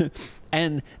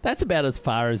 And that's about as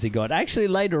far as he got. Actually,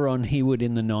 later on, he would,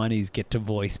 in the 90s, get to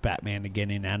voice Batman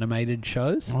again in animated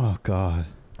shows. Oh, God.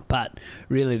 But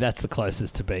really, that's the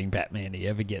closest to being Batman he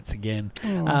ever gets again.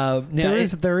 Oh. Now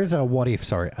there is a what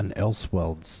if, an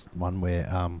Elseworlds one where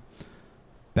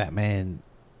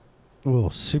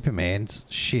Superman's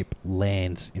ship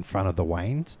lands in front of the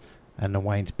Waynes, and the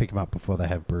Waynes pick him up before they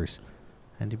have Bruce,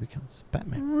 and he becomes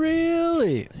Batman.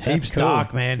 Really? Heaps That's cool.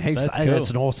 dark, man. Heaps. That's And cool. it's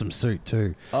an awesome suit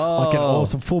too. Oh. Like an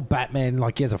awesome full Batman.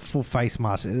 Like he has a full face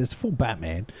mask. It's full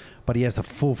Batman, but he has a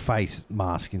full face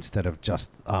mask instead of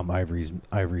just over his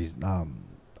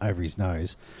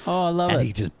nose. Oh, I love And it.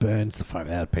 he just burns the fuck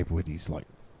out of people with his like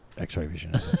X-ray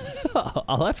vision. Or something.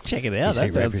 I'll have to check it out. His That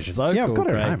X-ray sounds vision. so yeah, cool. I've got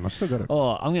it Craig. at home. I've still got it.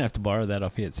 Oh, I'm going to have to borrow that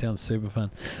off you. It sounds super fun.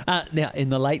 Now, in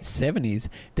the late 70s,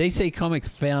 DC Comics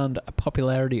found a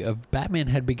popularity of Batman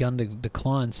had begun to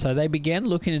decline, so they began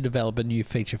looking to develop a new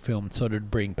feature film sort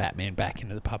of bring Batman back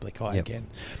into the public eye again.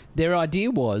 Their idea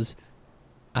was...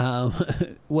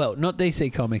 well, not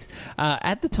DC Comics.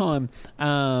 At the time,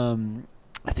 I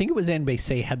think it was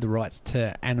NBC had the rights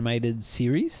to animated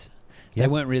series. They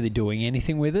weren't really doing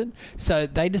anything with it. So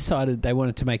they decided they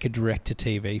wanted to make a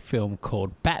direct-to-TV film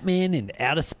called Batman in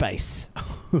Outer Space.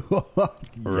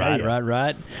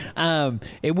 Right.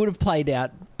 It would have played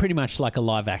out pretty much like a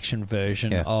live-action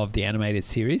version of the animated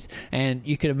series. And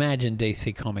you could imagine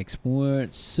DC Comics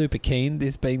weren't super keen,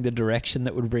 this being the direction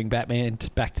that would bring Batman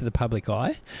back to the public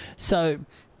eye. So...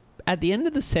 at the end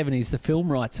of the 70s, the film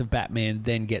rights of Batman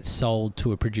then get sold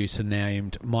to a producer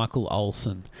named Michael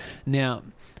Olsen. Now,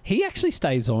 he actually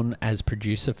stays on as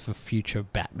producer for future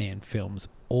Batman films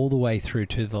all the way through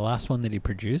to the last one that he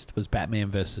produced was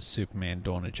Batman vs. Superman: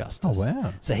 Dawn of Justice. Oh,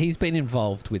 wow. So he's been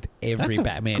involved with every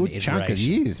Batman good iteration. chunk of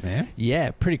years, man.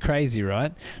 Yeah, pretty crazy,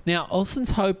 right? Now,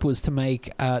 Olsen's hope was to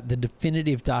make the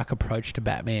definitive dark approach to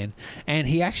Batman, and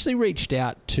he actually reached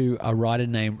out to a writer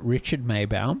named Richard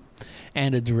Maybaum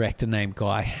and a director named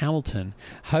Guy Hamilton,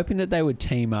 hoping that they would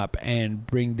team up and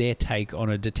bring their take on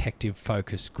a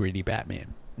detective-focused, gritty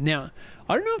Batman. Now,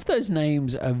 I don't know if those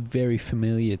names are very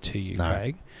familiar to you,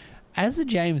 Craig. As a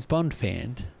James Bond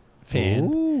fan,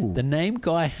 Ooh. the name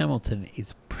Guy Hamilton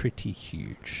is pretty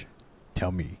huge.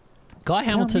 Tell me. Guy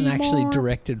Hamilton me actually more.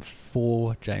 directed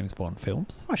 4 James Bond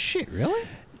films. Oh, shit, really?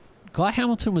 Guy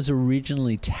Hamilton was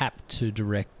originally tapped to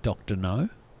direct Dr. No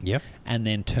Yep. and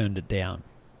then turned it down.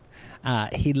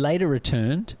 He later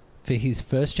returned for his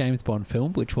first James Bond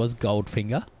film, which was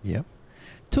Goldfinger. Yep.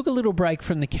 Took a little break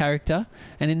from the character,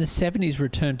 and in the 70s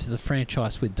returned to the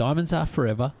franchise with Diamonds Are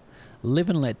Forever, Live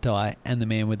and Let Die, and The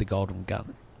Man with the Golden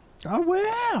Gun. Oh,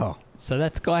 wow. So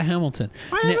that's Guy Hamilton.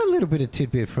 I have a little bit of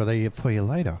tidbit for you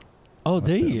later. Oh,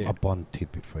 do you? A Bond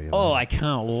tidbit for you Oh, later. I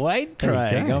can't wait, There you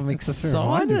Craig. go. I'm Just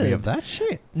reminded me excited. of that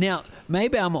shit. Now,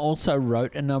 Maybaum also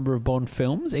wrote a number of Bond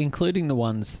films, including the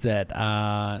ones that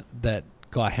that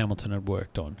Guy Hamilton had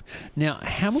worked on. Now,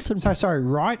 Hamilton... So, sorry,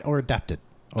 write or adapted?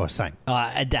 Or same?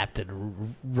 adapted.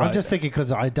 I'm just thinking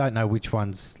because I don't know which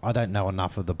ones. I don't know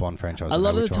enough of the Bond franchise. A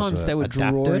lot of the which ones times they were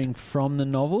adapted drawing from the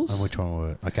novels. And which one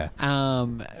were... Okay.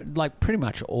 Like pretty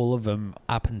much all of them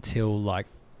up until like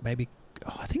maybe...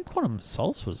 I think Quantum of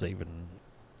Solace was even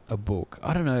a book.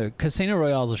 I don't know. Casino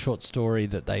Royale's a short story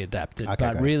that they adapted. Okay,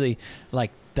 but great. really,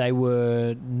 like, they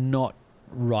were not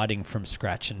writing from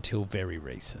scratch until very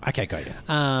recent. Okay, got you.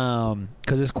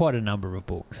 Because there's quite a number of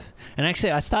books. And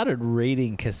actually, I started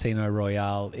reading Casino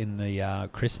Royale in the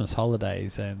Christmas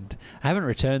holidays, and I haven't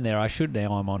returned there. I should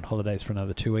now. I'm on holidays for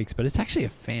another 2 weeks, but it's actually a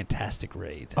fantastic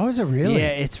read. Oh, is it really? Yeah,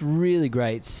 it's really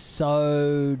great.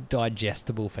 So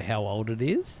digestible for how old it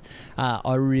is.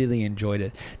 I really enjoyed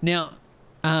it. Now,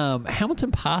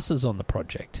 Hamilton passes on the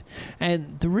project,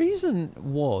 and the reason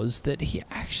was that he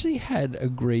actually had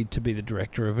agreed to be the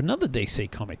director of another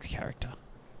DC Comics character.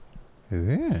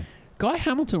 Yeah. Guy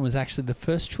Hamilton was actually the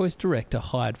first choice director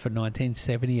hired for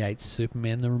 1978's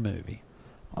Superman the movie.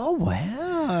 Oh,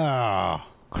 wow.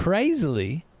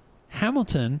 Crazily,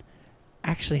 Hamilton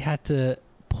actually had to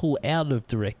pull out of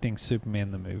directing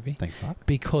Superman the movie Thank fuck.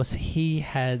 because he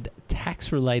had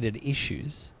tax-related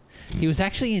issues he was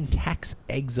actually in tax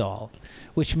exile,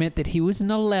 which meant that he was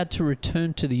not allowed to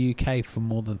return to the UK for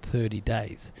more than 30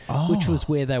 days, which was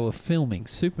where they were filming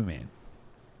Superman.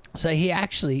 So he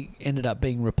actually ended up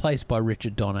being replaced by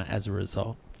Richard Donner as a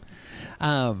result.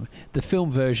 The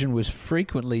film version was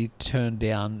frequently turned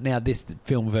down. Now, this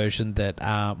film version that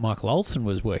Michael Olsen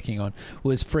was working on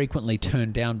was frequently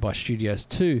turned down by studios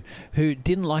too, who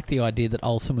didn't like the idea that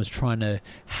Olsen was trying to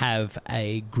have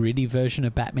a gritty version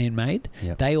of Batman made.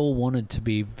 Yep. They all wanted to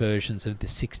be versions of the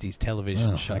 60s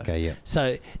television show. Okay, yeah.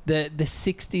 So the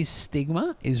 60s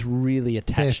stigma is really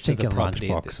attached to the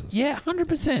property. Of this. Yeah,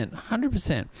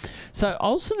 100%. So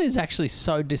Olsen is actually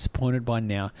so disappointed by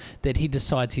now that he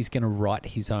decides he's going to write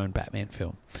his own Batman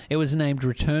film. It was named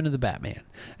Return of the Batman,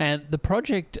 and the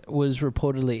project was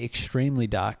reportedly extremely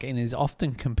dark and is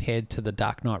often compared to the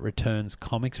Dark Knight Returns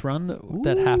comics run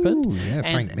that happened. Yeah,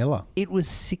 Frank Miller. It was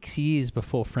 6 years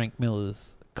before Frank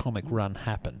Miller's comic run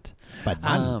happened.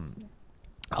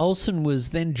 Olsen was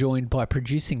then joined by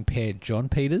producing pair John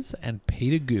Peters and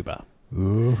Peter Guber.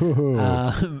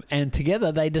 And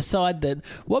together they decide that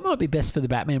what might be best for the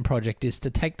Batman project is to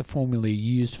take the formula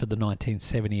used for the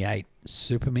 1978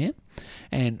 Superman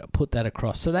and put that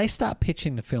across. So they start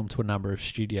pitching the film to a number of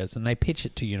studios, and they pitch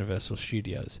it to Universal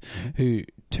Studios, who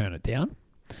turn it down.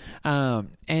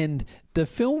 And the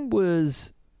film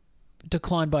was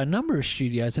declined by a number of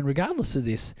studios, and regardless of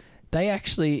this, they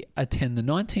actually attend the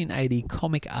 1980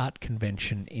 Comic Art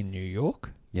Convention in New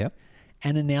York. Yep.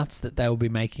 And announced that they will be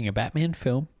making a Batman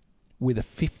film with a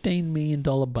 $15 million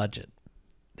budget.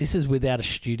 This is without a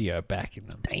studio backing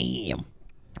them. Damn.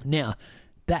 Now,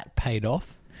 that paid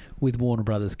off with Warner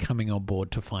Brothers coming on board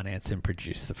to finance and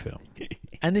produce the film.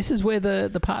 And this is where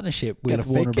the partnership with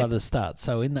Warner Brothers starts,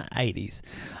 so in the 80s.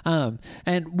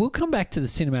 And we'll come back to the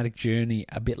cinematic journey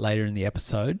a bit later in the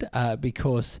episode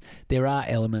because there are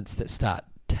elements that start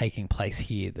taking place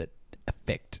here that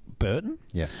affect Burton.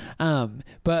 Yeah.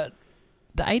 But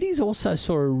the 80s also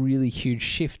saw a really huge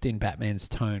shift in Batman's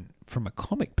tone from a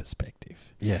comic perspective.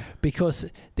 Yeah. Because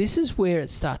this is where it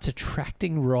starts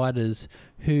attracting writers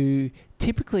who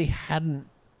typically hadn't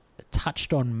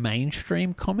touched on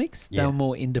mainstream comics. They were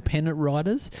more independent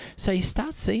writers. So you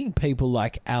start seeing people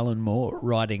like Alan Moore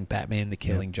writing Batman the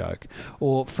Killing Joke,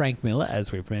 or Frank Miller,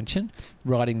 as we've mentioned,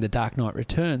 writing The Dark Knight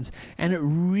Returns. And it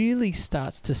really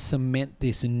starts to cement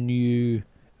this new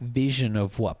vision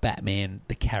of what Batman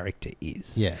the character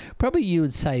is. Yeah. Probably you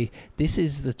would say this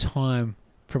is the time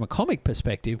from a comic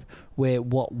perspective where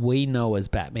what we know as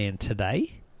Batman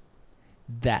today,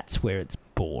 that's where it's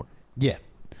born. Yeah.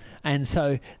 And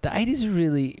so the 80s are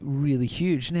really, really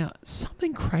huge. Now,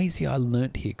 something crazy I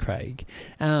learnt here, Craig.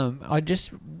 I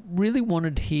just really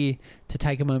wanted here to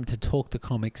take a moment to talk the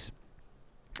comics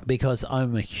because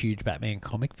I'm a huge Batman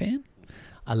comic fan.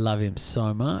 I love him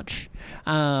so much.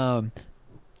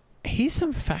 Here's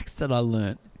some facts that I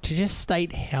learnt to just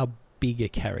state how big a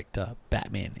character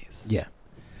Batman is. Yeah.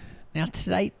 Now, to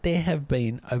date, there have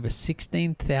been over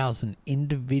 16,000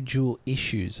 individual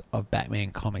issues of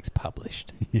Batman comics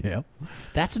published. Yeah.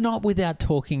 That's not without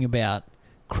talking about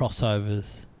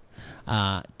crossovers,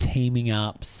 teaming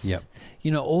ups,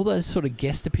 you know, all those sort of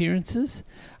guest appearances.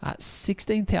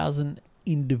 16,000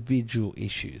 individual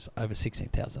issues, over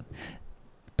 16,000.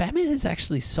 Batman has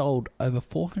actually sold over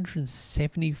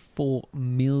 474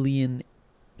 million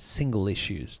single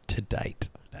issues to date.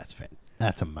 That's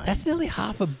amazing. That's nearly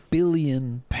 500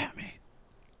 million Batman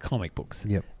comic books.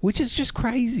 Yep. Which is just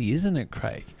crazy, isn't it,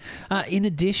 Craig? In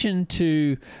addition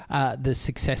to the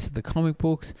success of the comic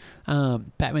books,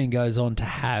 Batman goes on to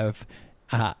have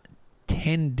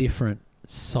 10 different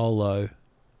solo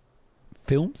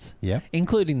films,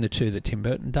 including the 2 that Tim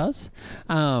Burton does.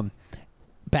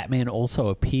 Batman also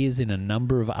appears in a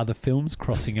number of other films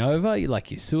crossing over,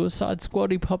 like your Suicide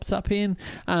Squad he pops up in.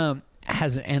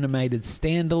 Has an animated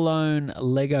standalone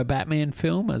Lego Batman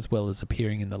film, as well as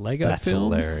appearing in the Lego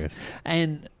films. That's hilarious.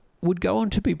 And would go on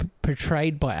to be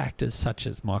portrayed by actors such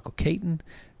as Michael Keaton,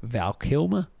 Val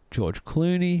Kilmer, George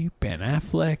Clooney, Ben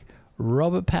Affleck,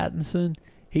 Robert Pattinson.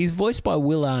 He's voiced by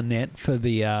Will Arnett for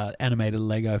the animated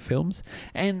Lego films,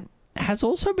 and has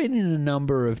also been in a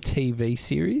number of TV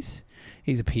series.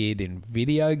 He's appeared in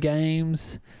video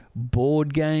games,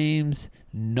 board games,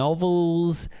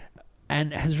 novels,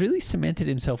 and has really cemented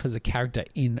himself as a character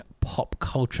in pop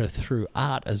culture through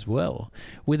art as well,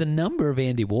 with a number of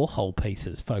Andy Warhol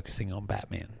pieces focusing on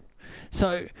Batman.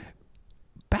 So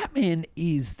Batman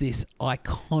is this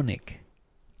iconic,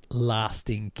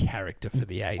 lasting character for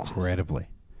the ages.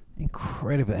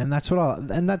 Incredibly. And that's what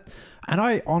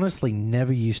I honestly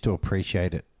never used to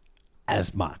appreciate it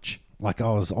as much Like,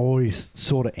 I was always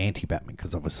sort of anti-Batman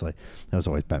because obviously there was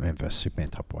always Batman versus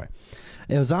Superman type way.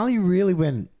 It was only really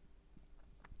when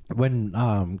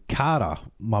Carter,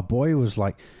 my boy, was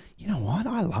like, you know what?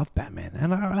 I love Batman.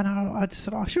 And I just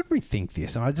said, I should rethink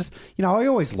this. And I just, I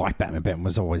always liked Batman. Batman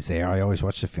was always there. I always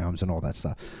watched the films and all that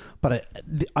stuff. But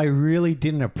I really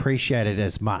didn't appreciate it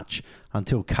as much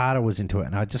until Carter was into it.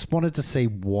 And I just wanted to see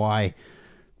why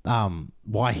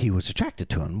he was attracted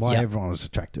to him, why everyone was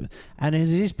attracted to him. And it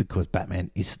is because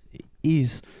Batman is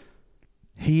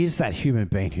that human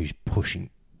being who's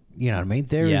pushing. You know what I mean?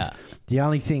 There is the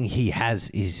only thing he has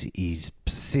is his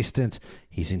persistence,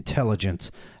 his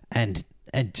intelligence, and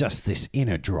just this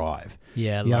inner drive.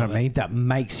 Yeah, you know what I mean? That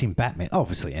makes him Batman.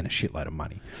 Obviously, and a shitload of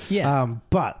money. Yeah.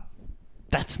 But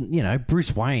that's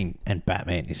Bruce Wayne and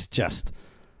Batman is just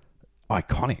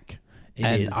iconic.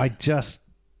 It is. I just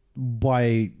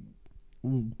by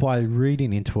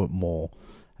reading into it more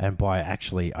and by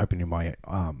actually opening my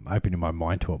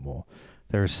mind to it more,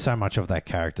 there is so much of that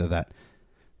character that.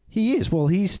 He is. Well,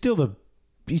 he's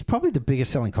probably the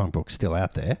biggest selling comic book still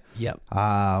out there. Yep.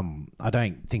 I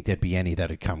don't think there'd be any that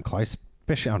would come close,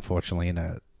 especially unfortunately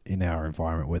in our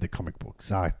environment where the comic books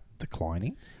are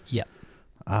declining. Yep.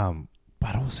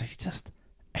 But also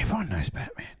everyone knows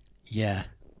Batman. Yeah.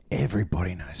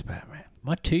 Everybody knows Batman.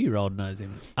 My 2-year-old knows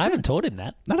him. I haven't taught him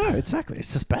that. No, exactly.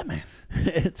 It's just Batman.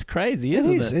 It's crazy,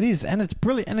 isn't it? It is, and it's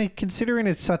brilliant. And considering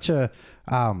it's such a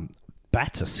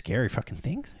bats are scary fucking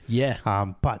things. Yeah.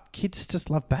 But kids just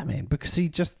love Batman because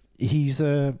he's a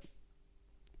hero.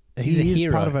 He's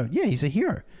a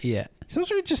hero. Yeah.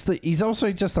 He's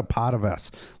also just a part of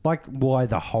us. Like why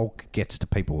the Hulk gets to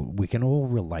people, we can all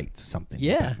relate to something.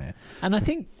 Yeah. With Batman. And I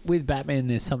think with Batman,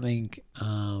 there's something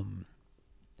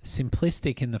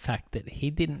simplistic in the fact that he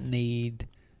didn't need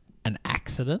an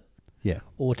accident,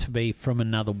 or to be from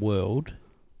another world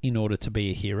in order to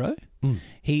be a hero.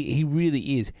 He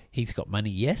really is. He's got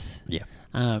money, yes. Yeah.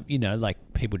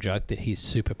 Like people joke that his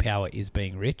superpower is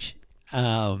being rich.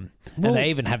 And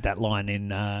they even have that line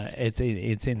in it's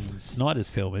in Snyder's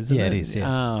film, isn't it? Yeah, it is.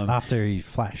 Yeah. After he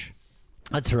Flash.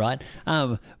 That's right.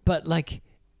 But like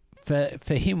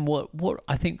for him, what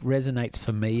I think resonates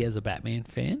for me as a Batman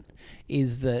fan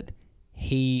is that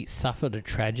he suffered a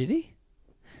tragedy.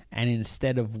 And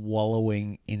instead of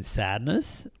wallowing in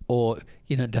sadness, or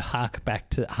to harken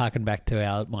back to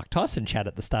our Mike Tyson chat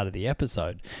at the start of the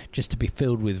episode, just to be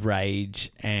filled with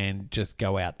rage and just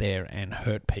go out there and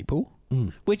hurt people,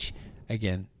 which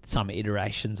again, some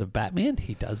iterations of Batman,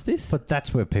 he does this. But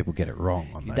that's where people get it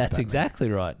wrong. That's exactly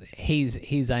right.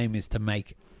 His aim is to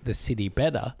make the city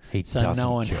better, so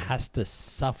no one has to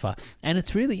suffer. And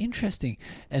it's really interesting.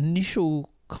 Initial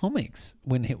comics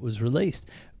when it was released,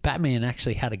 Batman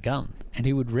actually had a gun and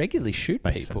he would regularly shoot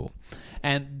people.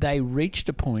 And they reached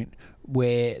a point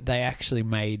where they actually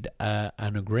made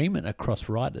an agreement across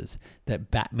writers that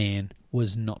Batman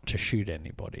was not to shoot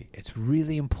anybody. It's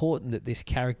really important that this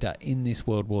character in this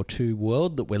World War II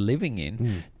world that we're living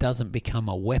in doesn't become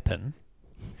a weapon.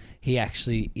 He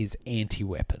actually is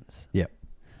anti-weapons. Yep.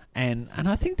 And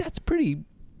I think that's pretty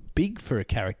big for a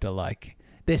character. Like,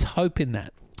 there's hope in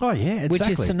that. Oh, yeah, exactly.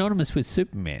 Which is synonymous with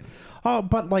Superman. Oh,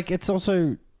 but like it's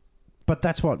also... But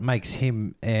that's what makes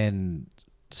him and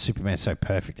Superman so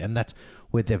perfect. And that's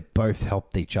where they've both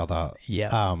helped each other.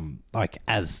 Yeah. Like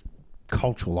as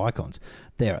cultural icons.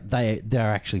 They're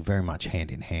actually very much hand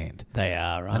in hand. They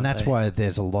are, aren't they? And that's why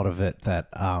there's a lot of it that...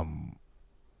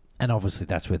 and obviously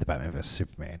that's where the Batman vs.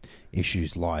 Superman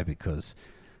issues lie, because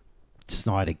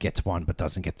Snyder gets one but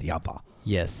doesn't get the other.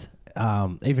 Yes.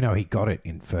 Even though he got it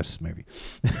in first movie.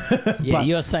 Yeah, but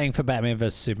you're saying for Batman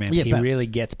vs. Superman, he really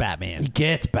gets Batman. He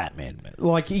gets Batman.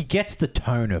 Like, he gets the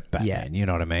tone of Batman, you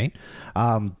know what I mean?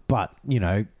 But,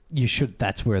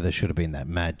 that's where there should have been that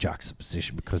mad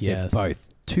juxtaposition, because they're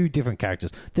both two different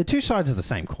characters. They're two sides of the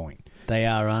same coin. They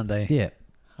are, aren't they? Yeah.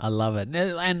 I love it.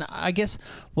 And I guess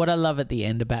what I love at the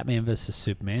end of Batman vs.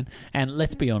 Superman, and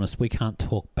let's be honest, we can't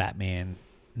talk Batman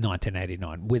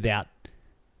 1989 without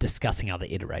discussing other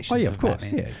iterations of course.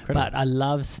 Batman. Yeah, but I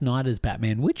love Snyder's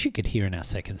Batman, which you could hear in our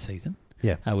second season.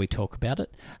 Yeah. We talk about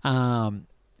it.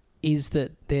 Is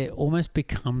that there almost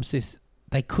becomes this,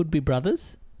 they could be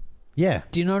brothers. Yeah.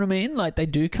 Do you know what I mean? Like, they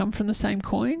do come from the same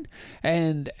coin.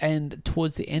 And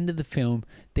towards the end of the film,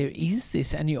 there is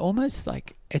this, and you almost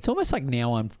like, it's almost like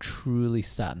now I'm truly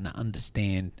starting to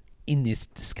understand in this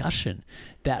discussion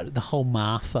that the whole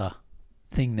Martha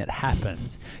thing that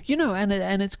happens,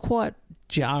 and it's quite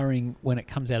jarring when it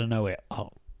comes out of nowhere. Oh,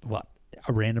 what?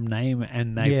 A random name,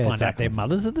 and they find out their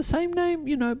mothers are the same name,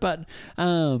 but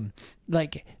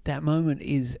like that moment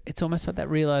is, it's almost like that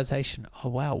realization, oh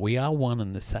wow, we are one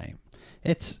and the same.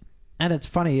 And it's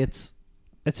funny. It's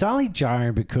only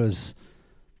jarring because,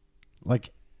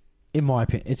 like, in my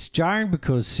opinion, it's jarring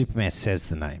because Superman says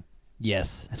the name.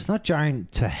 Yes. It's not jarring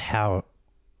to how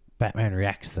Batman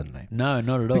reacts to the name. No,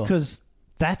 not at all. Because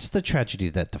that's the tragedy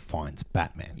that defines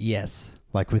Batman. Yes.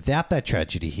 Like, without that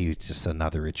tragedy, he was just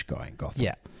another rich guy in Gotham.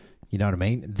 Yeah. You know what I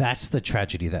mean? That's the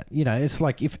tragedy that, you know, it's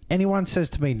like if anyone says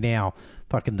to me now,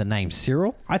 fucking the name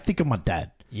Cyril, I think of my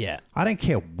dad. Yeah. I don't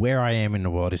care where I am in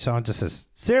the world. If someone just says,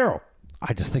 Cyril,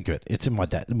 I just think of it. It's in my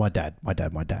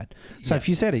dad. So if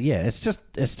you said it, yeah,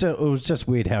 it was just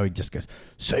weird how he just goes,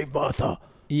 save Martha.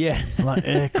 Yeah. I'm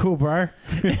like, cool, bro.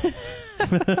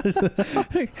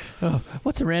 Oh,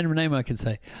 what's a random name I can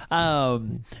say?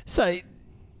 So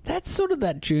that's sort of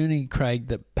that journey, Craig,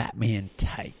 that Batman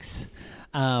takes.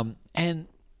 And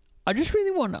I just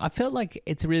really I felt like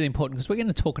it's really important because we're going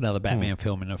to talk another Batman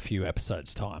film in a few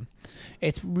episodes' time.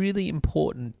 It's really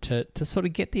important to sort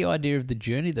of get the idea of the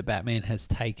journey that Batman has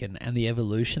taken and the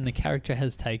evolution the character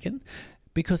has taken,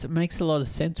 because it makes a lot of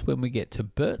sense when we get to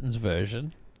Burton's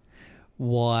version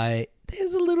why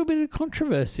there's a little bit of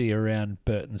controversy around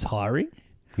Burton's hiring.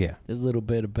 Yeah. There's a little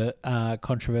bit of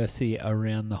controversy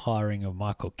around the hiring of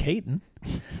Michael Keaton.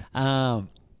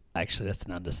 Actually, that's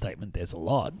an understatement. There's a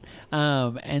lot.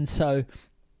 And so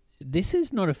this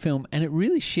is not a film, and it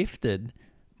really shifted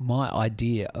my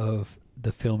idea of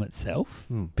the film itself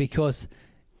because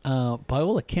by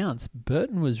all accounts,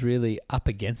 Burton was really up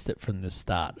against it from the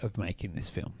start of making this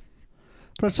film.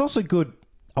 But it's also good,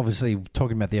 obviously,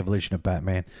 talking about the evolution of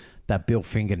Batman, that Bill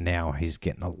Finger now, he's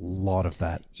getting a lot of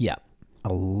that. Yeah.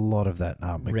 A lot of that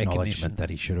Recognition. acknowledgement that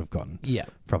he should have gotten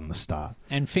from the start.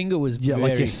 And Finger was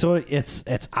like you saw it's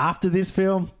after this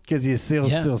film because you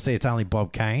still see it's only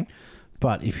Bob Kane.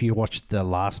 But if you watch the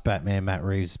last Batman, Matt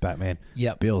Reeves' Batman,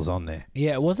 Bill's on there.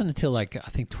 Yeah, it wasn't until I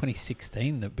think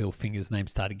 2016 that Bill Finger's name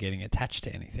started getting attached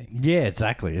to anything. Yeah,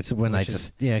 exactly. It's when they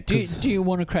just Do you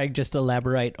want to, Craig, just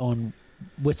elaborate on?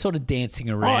 We're sort of dancing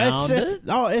around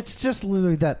it's just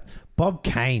literally that Bob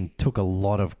Kane took a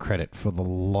lot of credit for a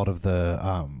lot of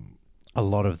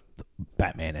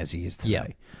Batman as he is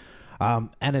today.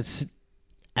 And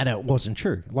it wasn't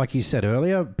true. Like you said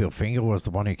earlier, Bill Finger was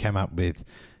the one who came up with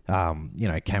a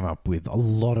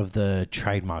lot of the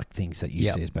trademark things that you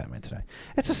see as Batman today.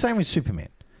 It's the same with Superman.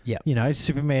 Yeah. You know,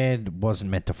 Superman wasn't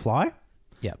meant to fly.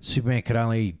 Yeah. Superman could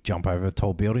only jump over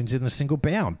tall buildings in a single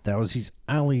bound. That was his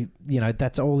only,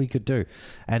 that's all he could do.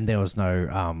 And there was no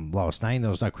Lois Lane,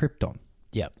 there was no Krypton.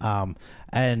 Yeah.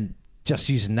 And just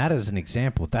using that as an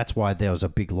example, that's why there was a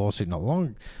big lawsuit not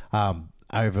long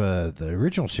over the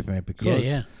original Superman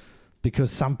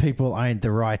because some people owned the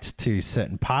rights to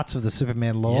certain parts of the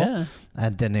Superman lore,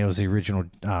 and then there was the original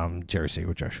Jerry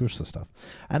Siegel, Joe Shuster stuff.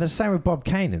 And the same with Bob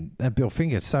Kane and Bill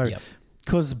Finger. So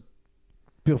because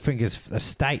Bill Finger's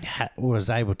estate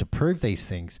was able to prove these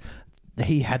things,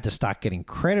 he had to start getting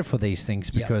credit for these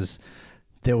things because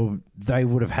they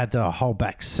would have had to hold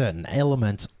back certain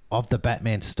elements of the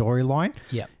Batman storyline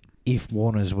if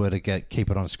Warner's were to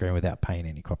keep it on screen without paying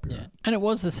any copyright. Yeah. And it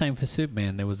was the same for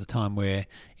Superman. There was a time where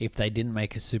if they didn't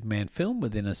make a Superman film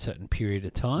within a certain period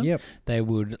of time, they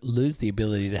would lose the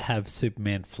ability to have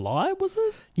Superman fly, was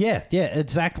it? Yeah,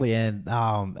 exactly. And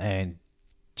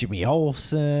Jimmy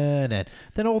Olsen, and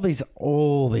then all this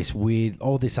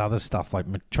other stuff like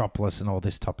Metropolis and all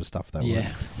this type of stuff that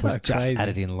was just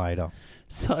added in later.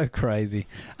 So crazy.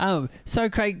 So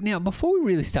Craig, now before we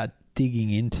really start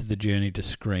digging into the journey to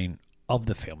screen of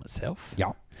the film itself,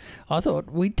 I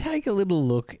thought we'd take a little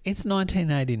look. It's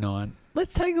 1989.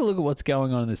 Let's take a look at what's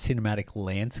going on in the cinematic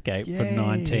landscape for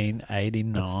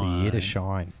 1989. It's the year to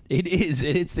shine. It is.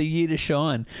 It's the year to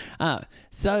shine.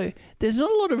 So there's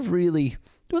not a lot of really...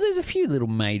 Well, there's a few little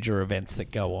major events that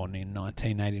go on in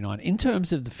 1989 in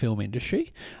terms of the film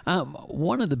industry.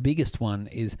 One of the biggest one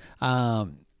is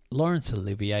Laurence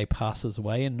Olivier passes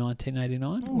away in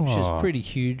 1989, which is pretty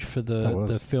huge for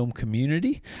the film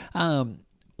community.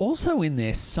 Also in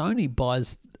there,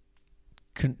 Sony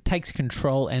takes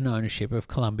control and ownership of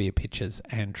Columbia Pictures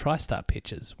and TriStar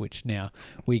Pictures, which now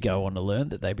we go on to learn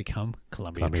that they become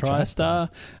Columbia TriStar,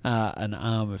 an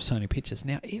arm of Sony Pictures.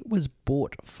 Now, it was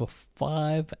bought for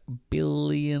 $5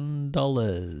 billion.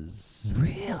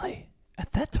 Really?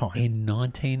 At that time? In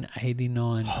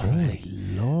 1989. Holy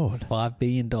Lord. $5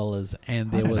 billion.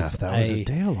 And there was a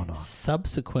deal or not.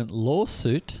 Subsequent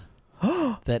lawsuit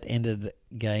that ended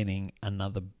gaining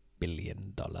another $1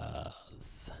 billion.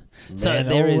 So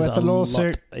there is a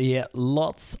lawsuit.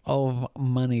 Lots of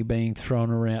money being thrown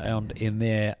around in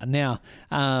there. Now,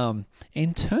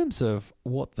 in terms of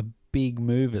what the big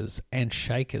movers and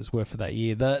shakers were for that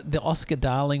year. The Oscar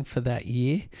darling for that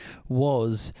year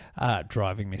was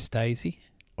Driving Miss Daisy.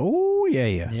 Oh, yeah.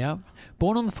 Yeah.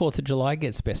 Born on the 4th of July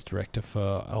gets Best Director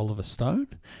for Oliver Stone.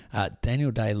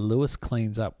 Daniel Day-Lewis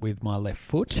cleans up with My Left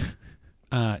Foot.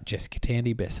 Jessica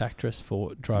Tandy, Best Actress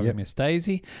for Driving Miss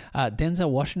Daisy.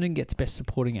 Denzel Washington gets Best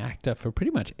Supporting Actor for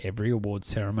pretty much every award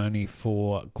ceremony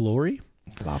for Glory.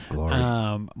 Love Glory.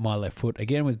 My Left Foot,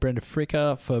 again with Brenda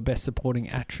Fricker for Best Supporting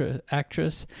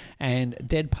Actress. And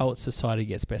Dead Poets Society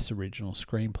gets Best Original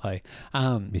Screenplay.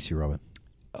 Miss you, Robin.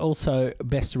 Also,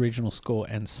 Best Original Score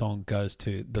and Song goes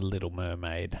to The Little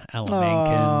Mermaid. Alan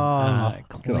Menken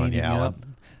good on you, cleaning up.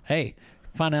 Alan. Hey,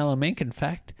 fun Alan Menken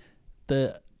fact.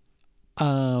 The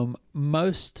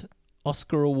most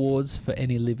Oscar awards for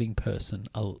any living person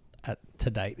to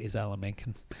date is Alan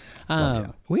Menken.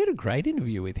 We had a great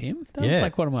interview with him. That was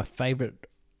like one of my favourite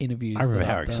interviews. I remember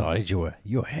how excited you were.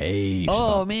 You were heaps.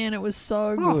 Oh, man, it was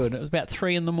so good. It was about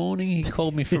 3 a.m. He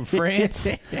called me from France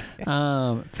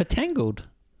for Tangled.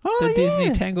 The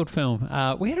Disney Tangled film.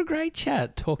 We had a great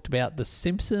chat. Talked about The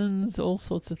Simpsons, all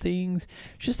sorts of things.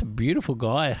 Just a beautiful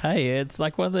guy. Hey, it's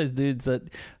like one of those dudes that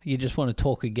you just want to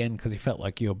talk again because he felt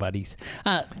like your buddies.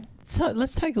 So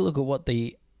let's take a look at what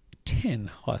the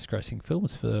 10 highest grossing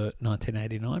films for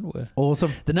 1989 were.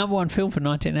 Awesome. The number one film for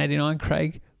 1989,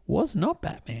 Craig, was not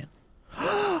Batman.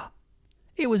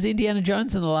 It was Indiana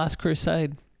Jones and the Last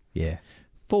Crusade. Yeah.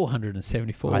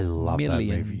 $474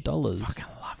 million. Fucking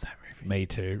love that movie. Me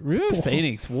too. River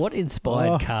Phoenix, what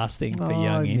inspired casting for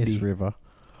young Indy? Miss River.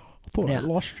 I thought Now, I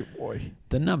lost you, boy.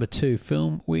 The number 2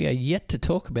 film we are yet to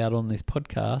talk about on this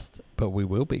podcast, but we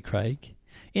will be, Craig,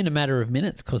 in a matter of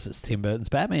minutes because it's Tim Burton's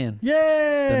Batman.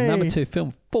 Yay! The number 2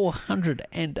 film,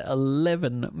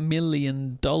 $411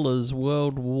 million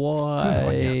worldwide. Good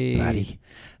on you, buddy.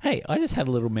 Hey, I just had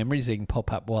a little memory zing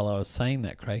pop up while I was saying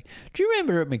that, Craig. Do you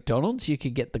remember at McDonald's you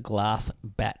could get the glass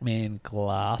Batman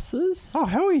glasses? Oh,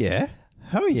 hell yeah.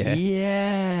 Hell yeah.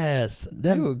 Yes.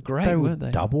 They were great, weren't they?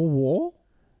 Double wall?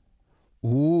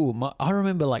 Ooh, I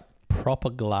remember like proper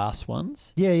glass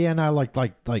ones. Yeah, no, like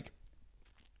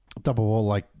double wall,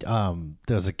 like there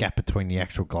was a gap between the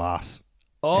actual glass.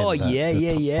 Oh, and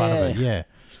the front of it.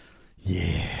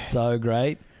 Yeah. So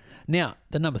great. Now,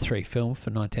 the number 3 film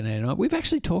for 1989, we've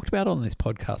actually talked about on this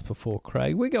podcast before,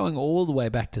 Craig. We're going all the way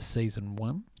back to season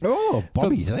 1. Oh,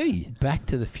 Bobby Z. Back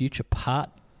to the Future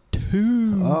Part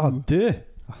 2. Oh, dear.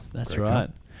 That's great right.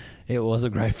 film. It was a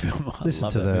great film. I Listen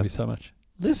love to that movie so much.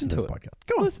 Listen to the it. podcast.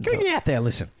 Go on, Listen go to get out there,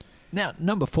 listen. Now,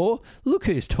 number 4, Look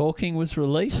Who's Talking was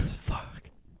released. Fuck.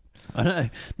 I know.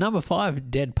 Number 5,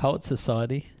 Dead Poets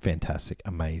Society. Fantastic.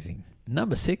 Amazing.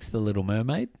 Number 6, The Little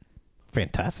Mermaid.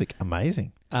 Fantastic.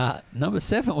 Amazing. Number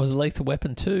 7 was Lethal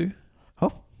Weapon 2.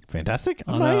 Oh, fantastic.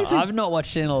 I know, Amazing. I've not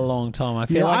watched it in a long time. I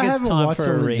feel like I it's haven't time watched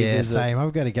for a them. revisit. Yeah, same.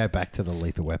 I've got to go back to the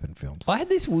Lethal Weapon films. I had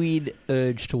this weird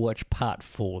urge to watch Part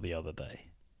 4 the other day.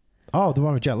 Oh, the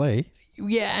one with Jet Li?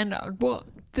 Yeah, and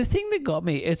the thing that got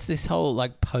me, it's this whole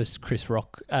like post Chris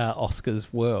Rock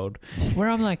Oscars world where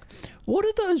I'm like, what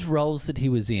are those roles that he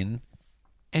was in,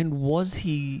 and was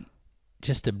he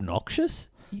just obnoxious?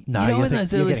 No, you know,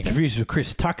 you're getting confused with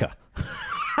Chris Tucker.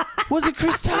 Was it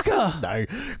Chris Tucker? No,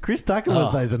 Chris Tucker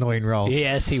was those annoying roles.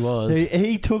 Yes, he was.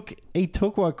 He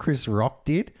took what Chris Rock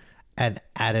did and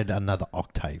added another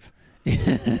octave.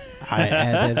 I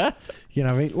added, you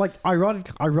know what I mean? Like,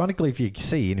 ironically, if you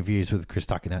see interviews with Chris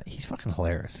Tucker now, he's fucking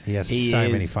hilarious. He has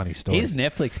many funny stories. His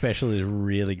Netflix special is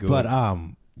really good. But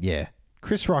yeah,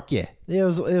 Chris Rock, yeah, it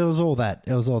was all that.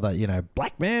 It was all that, you know,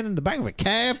 black man in the back of a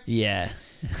cab. Yeah.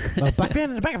 Black man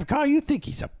in the back of a car. You think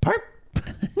he's a perp?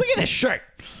 Look at this shirt.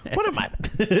 What am I?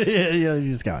 Yeah,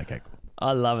 you just go, okay, cool.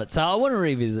 I love it. So I want to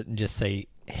revisit and just see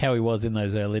how he was in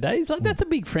those early days. Like, that's a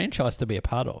big franchise to be a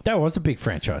part of. That was a big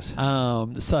franchise.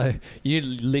 So you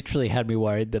literally had me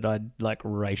worried that I'd like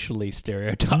racially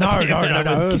stereotyped. No. him, and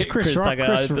It was Chris Rock.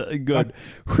 Good.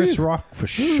 Chris Rock for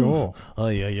sure. Oh,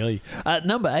 yeah.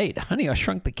 Number 8, Honey, I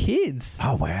Shrunk the Kids.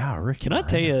 Oh, wow. Ricky Can I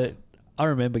tell you, I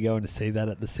remember going to see that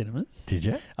at the cinemas. Did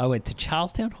you? I went to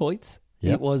Charlestown Hoyts.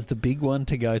 Yep. It was the big one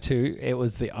to go to. It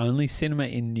was the only cinema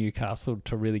in Newcastle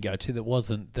to really go to that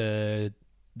wasn't the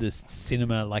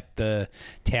cinema, like the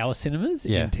Tower Cinemas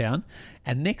in town.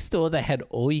 And next door they had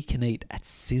all you can eat at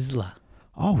Sizzler.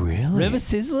 Oh, really? Remember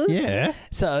Sizzlers? Yeah.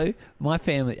 So my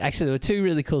family, actually there were 2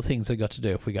 really cool things we got to do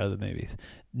if we go to the movies.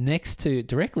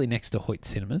 Directly next to Hoyt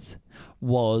Cinemas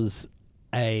was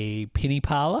a penny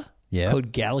parlour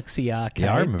called Galaxy Arcade.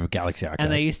 Yeah, I remember Galaxy Arcade.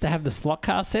 And they used to have the slot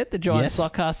car set, the giant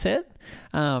slot car set.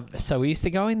 So we used to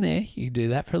go in there. You could do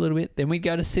that for a little bit. Then we'd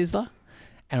go to Sizzler.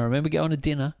 And I remember going to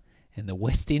dinner. and the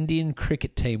West Indian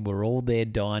cricket team were all there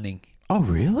dining. Oh,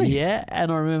 really? Yeah,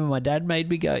 and I remember my dad made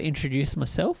me go introduce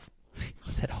myself.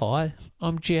 I said, "Hi,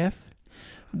 I'm Jeff.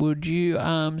 Would you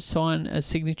sign a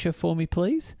signature for me,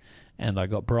 please?" And I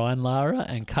got Brian Lara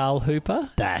and Carl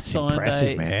Hooper. That's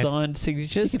impressive, man. Signed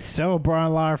signatures. You could sell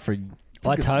Brian Lara for...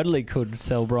 I totally could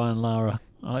sell Brian Lara.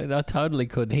 I totally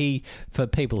could. For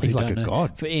people who He's don't like a know,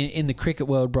 god. In the cricket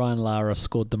world, Brian Lara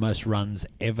scored the most runs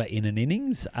ever in an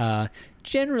innings.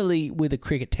 Generally, with a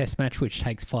cricket test match, which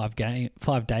takes 5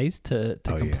 days to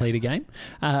complete a game,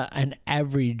 an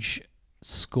average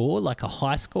score, like a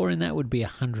high score in that, would be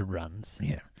 100 runs.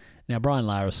 Yeah. Now, Brian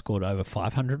Lara scored over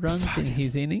 500 runs in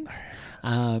his innings,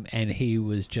 and he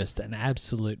was just an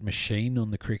absolute machine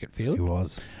on the cricket field. He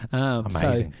was. So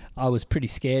Amazing. I was pretty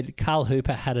scared. Carl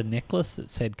Hooper had a necklace that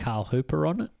said Carl Hooper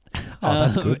on it. Oh,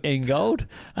 that's good. In gold.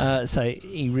 So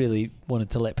he really wanted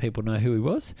to let people know who he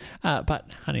was.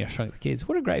 But Honey, I Shrunk the Kids,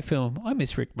 what a great film. I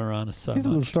miss Rick Moranis so Here's a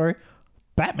much. little story.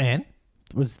 Batman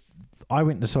was... I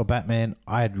went and saw Batman.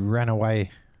 I had ran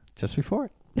away just before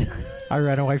it. I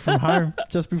ran away from home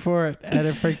just before it, and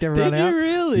it freaked everyone out. Did you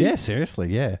really? Yeah, seriously,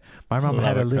 yeah. My mum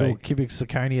had a little cubic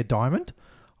zirconia diamond.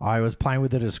 I was playing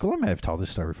with it at school. I may have told this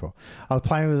story before. I was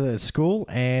playing with it at school,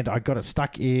 and I got it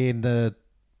stuck in the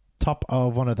top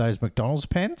of one of those McDonald's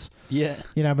pens. Yeah.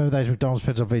 You know, remember those McDonald's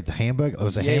pens of the hamburger? It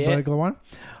was a hamburger one.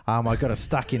 I got it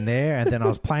stuck in there, and then I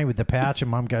was playing with the pouch,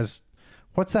 and Mum goes,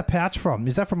 "What's that pouch from?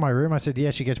 Is that from my room?" I said,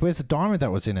 "Yeah." She goes, "Where's the diamond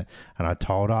that was in it?" And I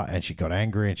told her, and she got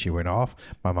angry and she went off.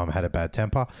 My mum had a bad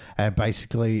temper. And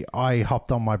basically, I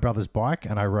hopped on my brother's bike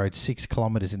and I rode 6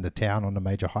 kilometres into town on the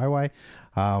major highway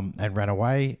and ran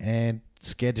away and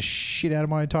scared the shit out of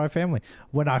my entire family.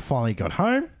 When I finally got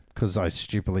home, because I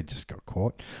stupidly just got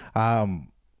caught,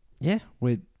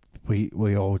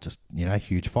 we all just,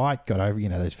 huge fight, got over,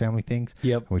 those family things.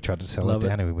 Yep. And we tried to settle Love it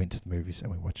down it. and we went to the movies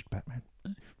and we watched Batman.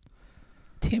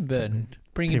 Tim Burton,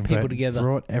 bringing Tim people Burton together.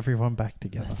 brought everyone back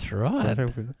together. That's right.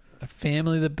 A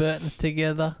family, the Burtons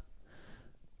together,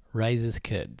 raises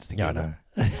curtains Yeah, I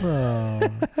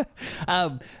together.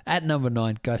 know. At number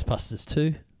 9, Ghostbusters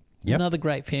 2. Yep. Another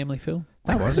great family film.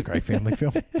 That was a great family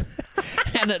film.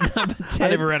 And at number 10, I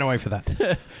never ran away for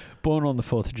that. Born on the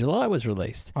 4th of July was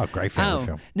released. Oh, great family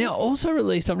film. Now, also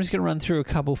released, I'm just going to run through a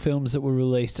couple films that were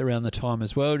released around the time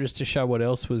as well, just to show what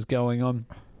else was going on.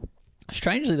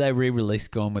 Strangely, they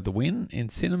re-released Gone with the Wind in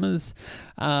cinemas.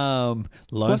 Wasn't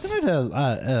it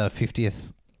a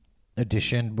 50th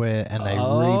edition and they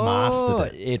remastered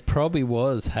it? It probably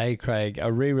was. Hey, Craig,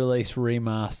 a re-release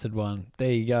remastered one.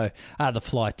 There you go. The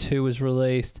Fly 2 was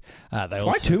released.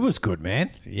 Fly 2 was good,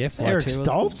 man. Yeah, Fly Eric 2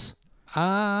 Stoltz.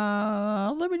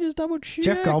 Let me just double check.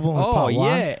 Jeff Goldblum in part 1.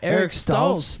 Yeah, Eric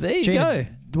Stoltz. There you go.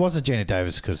 It wasn't Gina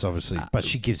Davis because obviously, but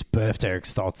she gives birth to Eric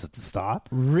Stoltz at the start.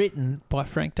 Written by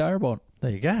Frank Darabont.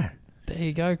 There you go. There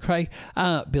you go, Craig.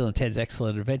 Bill and Ted's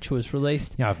Excellent Adventure was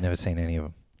released. Yeah, I've never seen any of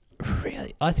them.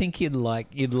 Really? I think you'd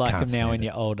like them now in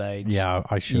your old age. Yeah,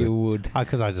 I should. You would.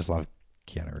 Because I just love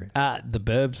Keanu Reeves. The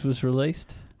Burbs was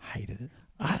released. Hated it.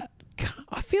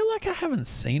 I feel like I haven't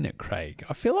seen it, Craig.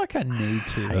 I feel like I need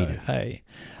to. Hate it. Hey,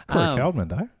 Corey Feldman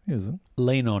though, isn't?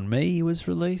 Lean on Me was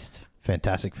released.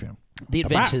 Fantastic film. The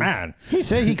Adventures. Batman.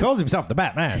 He calls himself the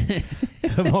Batman.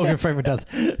 Morgan Freeman does.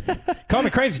 Call me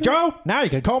Crazy Joe. Now you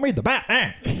can call me the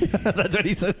Batman. That's what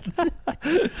he says.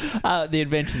 The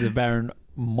Adventures of Baron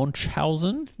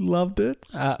Munchausen. Loved it.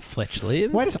 Fletch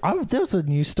Lives. Wait, there was a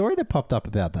news story that popped up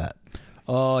about that.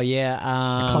 Oh,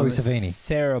 yeah. Chloe Savini.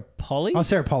 Sarah Polly. Oh,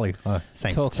 Sarah Polly.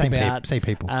 Same about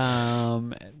people.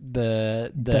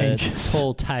 The Dangers.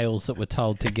 tall tales that were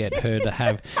told to get her to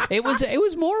have. It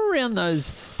was more around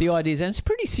the ideas, and it's a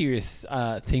pretty serious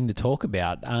thing to talk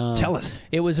about. Tell us.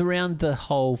 It was around the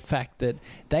whole fact that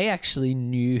they actually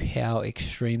knew how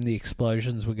extreme the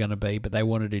explosions were going to be, but they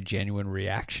wanted a genuine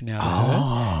reaction out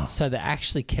of her. So they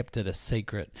actually kept it a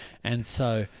secret. And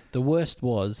so the worst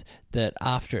was that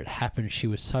after it happened, she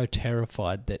was so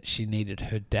terrified that she needed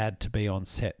her dad to be on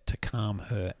set to calm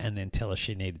her and then tell her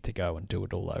she needed to go and do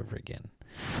it all over again.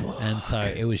 And so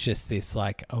it was just this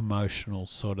emotional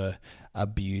sort of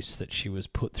abuse that she was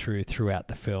put throughout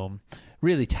the film,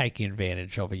 really taking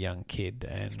advantage of a young kid.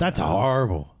 And That's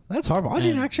horrible. That's horrible. I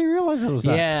didn't actually realize it was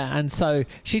that. Yeah, and so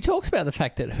she talks about the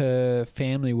fact that her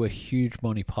family were huge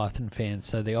Monty Python fans,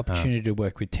 so the opportunity to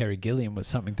work with Terry Gilliam was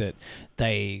something that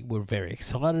they were very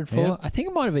excited for. Yeah. I think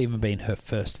it might have even been her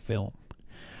first film.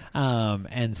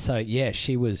 And so, yeah,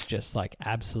 she was just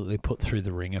absolutely put through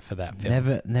the ringer for that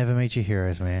film. Never meet your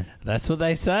heroes, man. That's what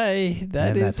they say. That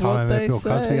and is that time what I met they Bill say.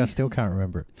 Cosby, I still can't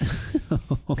remember it.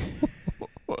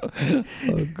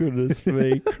 Oh, goodness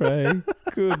me, Craig.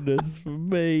 Goodness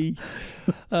me.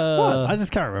 What? I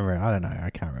just can't remember. I don't know. I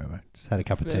can't remember. Just had a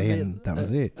cup of tea and that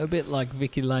was it. A bit like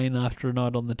Vicky Lane after a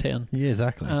night on the town. Yeah,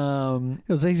 exactly.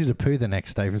 It was easy to poo the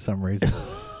next day for some reason.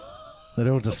 It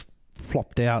all just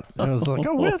flopped out. I was like,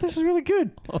 oh, wow, this is really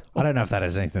good. I don't know if that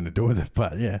has anything to do with it,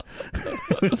 but yeah.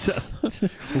 It was just...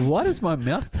 Why does my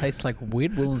mouth taste like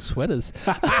weird woolen sweaters?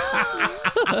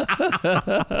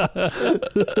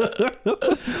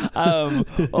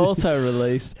 Also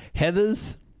released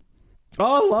Heathers.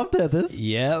 Oh, I loved Heathers.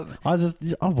 Yep.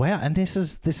 Wow. And this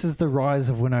is the rise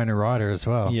of Winona Ryder as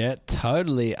well. Yeah,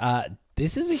 totally.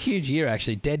 This is a huge year,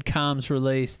 actually. Dead Calm's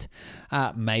released.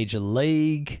 Major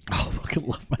League. Oh, I fucking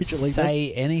love Major League.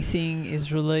 Say Anything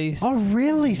is released. Oh,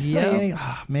 really? Say Yep. Anything.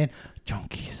 Oh, man. John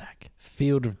Cusack.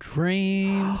 Field of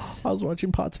Dreams. I was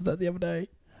watching parts of that the other day.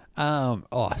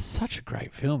 Such a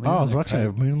great film. I was isn't it watching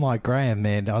great? Moonlight Graham,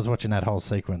 man. I was watching that whole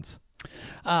sequence.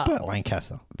 Uh, Burt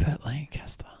Lancaster. Burt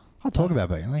Lancaster. I'll talk about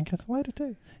Burt Lancaster later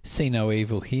too. See No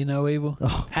Evil, Hear No Evil.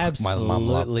 Oh, my mum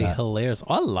loved Absolutely that. hilarious.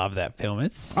 I love that film.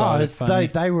 It's so funny.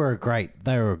 They were a great.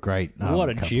 What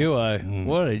a couple. duo.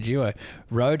 What a duo.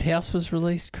 Roadhouse was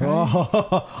released, Craig.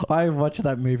 Oh, I watched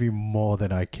that movie more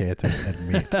than I care to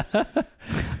admit.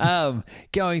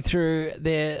 Going through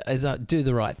there is Do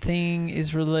the Right Thing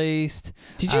is released.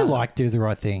 Did you like Do the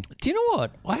Right Thing? Do you know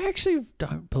what? I actually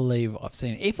don't believe I've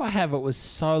seen it. If I have, it was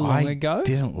so long ago.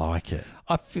 Didn't like it.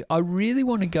 I really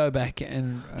want to go back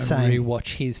and Same.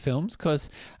 rewatch his films because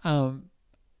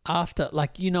after,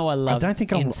 like, I love I don't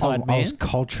think Inside I Man. was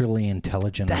culturally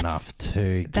intelligent enough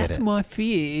to get That's it. my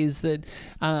fear is that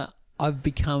I've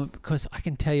become, because I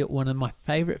can tell you one of my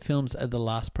favourite films of the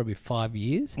last probably 5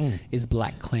 years is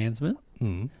Black Klansman.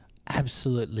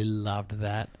 Absolutely loved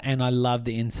that. And I love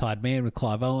The Inside Man with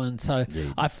Clive Owen. So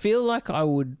I feel like I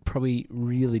would probably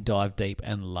really dive deep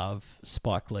and love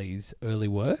Spike Lee's early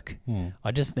work.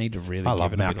 I just need to really I give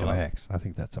love it a bit of Malcolm love. X. I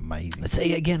think that's amazing.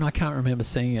 See, again, I can't remember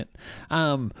seeing it.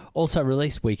 Also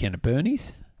released Weekend at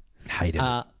Bernie's. Hated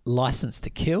it. License to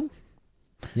Kill.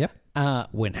 Yep.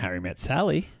 When Harry Met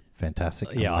Sally. Fantastic.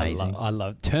 Yeah, Amazing. I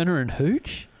love Turner and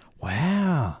Hooch.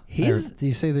 Wow. Do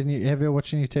you see the new? Have you ever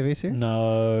watched the new TV series?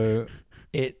 No,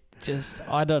 it just,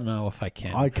 I don't know if I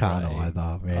can. I can't Craig.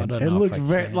 either, man. I don't It know looks if I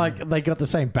very can. like they got the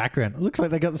same background. It looks like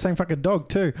they got the same fucking dog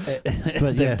too.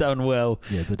 They've yeah. done well.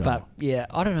 Yeah, the dog. But yeah,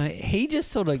 I don't know. He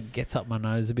just sort of gets up my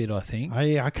nose a bit, I think.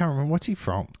 I can't remember. What's he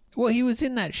from? Well, he was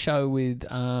in that show with,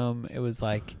 it was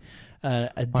like a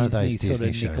One of those Disney sort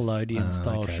of Disney shows. Nickelodeon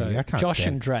style okay. show. Yeah, I can't Josh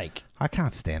stand- and Drake. I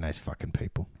can't stand those fucking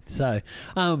people. So,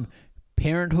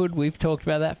 Parenthood, we've talked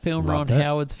about that film. Loved Ron it.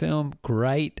 Howard's film.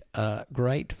 Great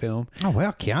film. Oh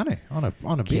wow, Keanu on a big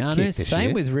Keanu, kick this same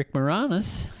year. with Rick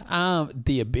Moranis.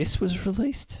 The Abyss was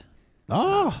released.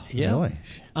 Oh, Yeah. really?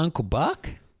 Uncle Buck.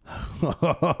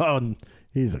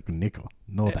 He's a nickel.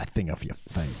 Gnaw that thing off your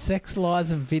face. Sex,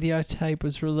 Lies and Videotape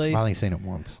was released. I only seen it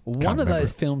once. One Can't of remember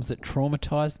those it. films that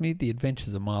traumatized me, The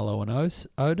Adventures of Milo and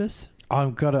Otis.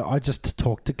 I just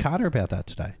talked to Carter about that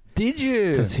today Did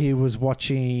you? because he was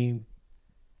watching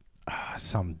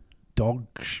some dog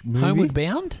movie. Homeward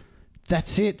Bound?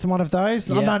 That's it. It's one of those.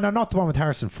 Oh, Yeah. no, not the one with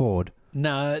Harrison Ford.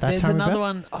 No, That's there's Homeward another Bound?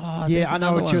 one. Oh, Yeah, there's I know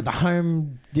another what you're one. the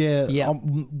home. Yeah, Yeah.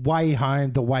 Way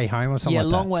home. The way home or something. Yeah,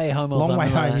 like Long that. Way Home or Long way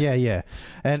something like home. that. Yeah.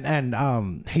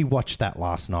 And he watched that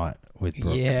last night with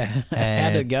Brooke. Yeah. How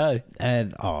And- did it go?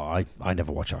 And I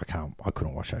never watched it. I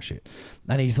couldn't watch that shit.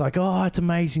 And he's like, oh, it's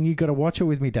amazing. You got to watch it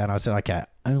with me, Dad. I said, okay,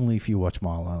 only if you watch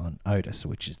Milo and Otis,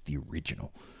 which is the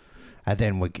original. And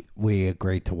then we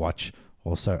agreed to watch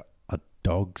also A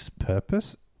Dog's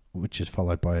Purpose, which is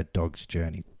followed by A Dog's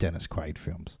Journey, Dennis Quaid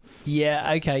films.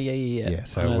 Yeah, okay, yeah. Yeah,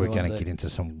 so I know we're the going ones to get into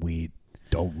some weird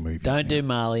dog movies. Don't now. do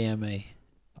Marley and Me.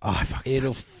 Oh, I fucking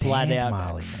It'll can't flat stand out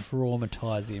Marley.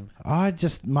 traumatize him.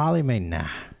 Marley me, nah.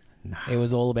 It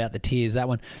was all about the tears, that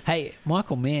one. Hey,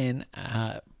 Michael Mann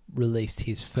released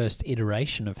his first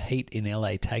iteration of Heat in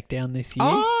LA Takedown this year.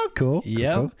 Oh, cool.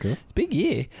 Yeah, Cool. it's a big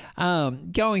year.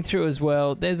 Going through as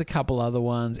well, there's a couple other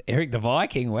ones. Eric the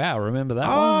Viking, wow, remember that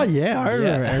one? Oh, yeah, I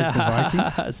remember Eric the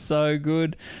Viking. So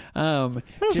good. That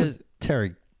was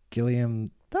Terry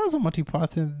Gilliam. That was a Monty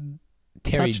Python.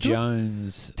 Terry touched on?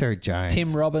 Jones, Terry Jones.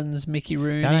 Tim Robbins, Mickey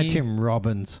Rooney, No, Tim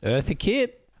Robbins. Eartha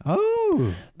Kitt.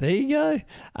 Oh, There you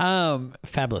go.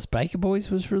 Fabulous Baker Boys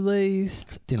was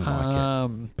released. Didn't like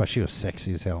it. But she was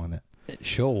sexy as hell in it. It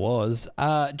sure was.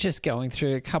 Just going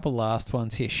through a couple last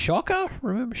ones here. Shocker,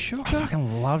 remember I Shocker?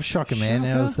 fucking love Shocker, man. That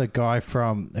Shocker? was the guy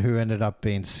who ended up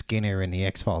being Skinner in the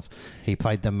X-Files. He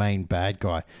played the main bad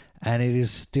guy. and it is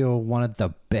still one of the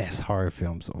best horror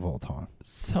films of all time.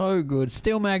 So good.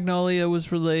 Steel Magnolia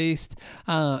was released.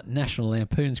 National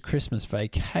Lampoon's Christmas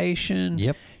Vacation.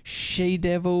 Yep.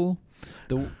 She-Devil.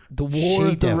 The War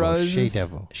of the Roses.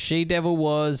 She-Devil. She-Devil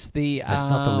was the... That's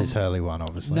not the Liz Hurley one,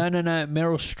 obviously. No.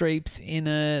 Meryl Streep's in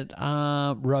it.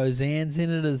 Roseanne's in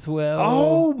it as well.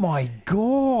 Oh, my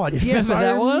God. Yes, remember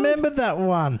that one? remember that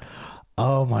one.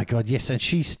 Oh, my God. Yes, and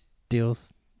she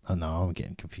steals... Oh, no, I'm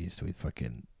getting confused with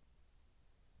fucking...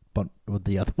 But with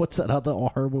the other... What's that other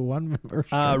horrible one?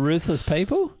 Ruthless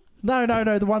People? No.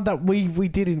 The one that we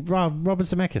did in Robert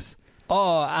Zemeckis.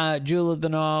 Oh, Jewel of the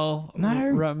Nile. No.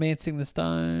 Romancing the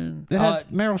Stone. It has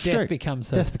Meryl Streep. Death Becomes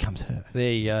Her. Death Becomes Her.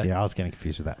 There you go. Yeah, I was getting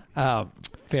confused with that.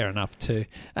 Fair enough too.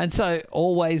 And so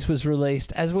Always was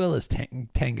released, as well as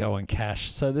Tango and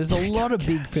Cash. So there's a lot of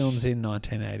big films in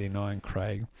 1989,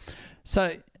 Craig.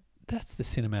 So that's the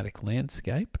cinematic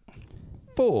landscape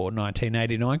for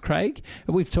 1989, Craig.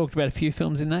 And we've talked about a few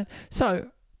films in that. So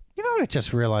You know what I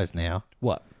just realised now?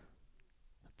 what?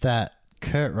 That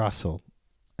Kurt Russell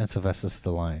and Sylvester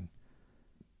Stallone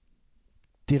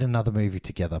did another movie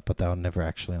together, but they were never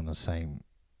actually on the same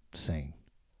scene.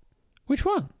 Which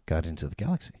one? Guardians of the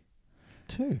Galaxy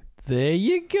 2. There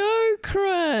you go,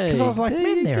 Craig. Because I was like,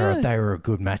 There you go. they were a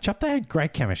good matchup. They had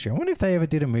great chemistry. I wonder if they ever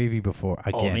did a movie before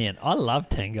again. Oh man, I love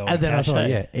Tango And then Cash. I thought, eh?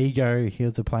 yeah, Ego,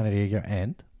 Here's the Planet Ego,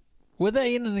 and... Were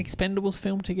they in an Expendables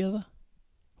film together?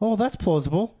 Oh, that's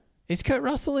plausible. Is Kurt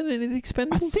Russell in any of the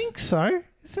Expendables? I think so.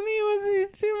 Isn't he?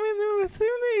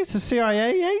 He's a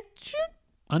CIA agent?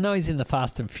 I know he's in the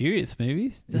Fast and Furious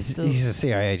movies. He's a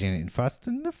CIA agent in Fast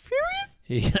and the Furious?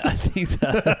 Yeah, I think so.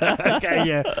 Okay,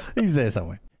 yeah. He's there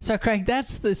somewhere. So, Craig,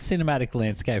 that's the cinematic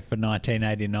landscape for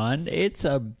 1989. It's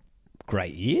a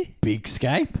great year. Big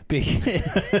scape.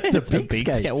 It's a big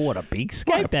scape. What a big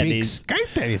scape that is. Scape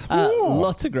that is.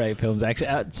 Lots of great films,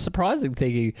 actually. Surprising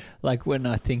thinking, like when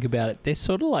I think about it, they're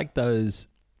sort of like those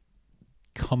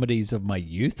comedies of my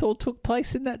youth all took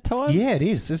place in that time. Yeah, it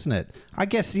is, isn't it? I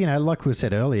guess, like we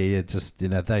said earlier, it's just,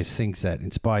 those things that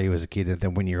inspire you as a kid, and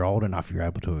then when you're old enough, you're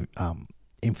able to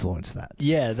influence that.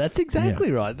 Yeah, that's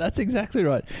exactly right. That's exactly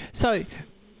right. So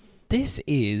this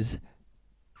is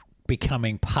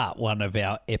becoming part one of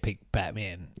our epic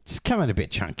Batman. It's coming a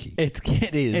bit chunky. It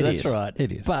is. That's is. right.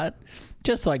 It is. But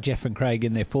just like Jeff and Craig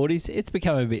in their 40s, it's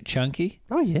becoming a bit chunky.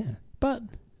 Oh, yeah. But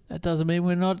that doesn't mean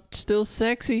we're not still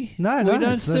sexy. No. We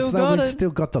don't still got we it. still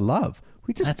got the love.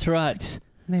 We just That's right.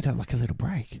 need a little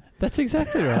break. That's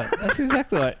exactly right. That's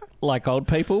exactly right. Like old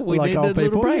people, we Like need old a little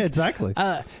people, break. yeah, exactly.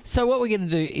 So what we're going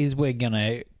to do is we're going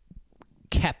to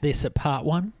cap this at part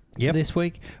one this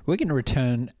week. We're going to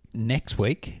return next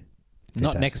week,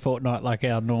 not next fortnight like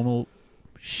our normal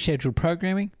scheduled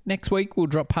programming. Next week we'll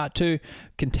drop part two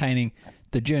containing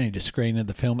the journey to screen of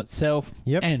the film itself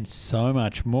and so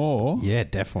much more. Yeah,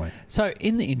 definitely. So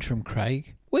in the interim,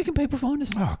 Craig, where can people find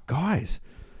us? Oh, guys.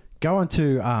 Go on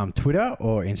to Twitter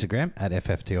or Instagram at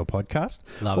FFTL Podcast.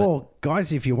 Love it. Or,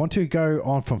 guys, if you want to, go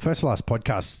on from First to Last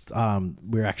Podcast.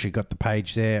 We've actually got the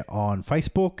page there on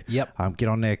Facebook. Yep. Get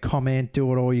on there, comment, do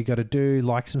what all you got to do,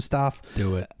 like some stuff.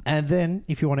 Do it. And then,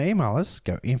 if you want to email us,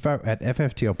 go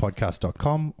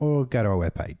info@fftlpodcast.com or go to our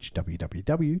webpage,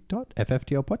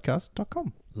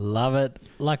 www.fftlpodcast.com. Love it.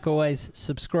 Like always,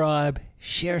 subscribe,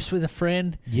 share us with a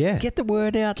friend. Yeah. Get the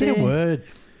word out there. Get a word.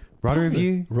 Write a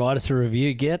review. Write us a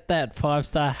review. Get that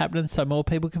 5-star happening so more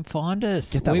people can find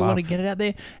us. Get that we want to love. get it out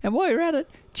there. And while you're at it,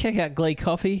 check out Glee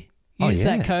Coffee. Use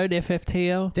that code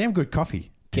FFTL. Damn good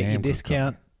coffee. Get Damn your good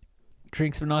discount.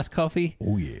 Drink some nice coffee.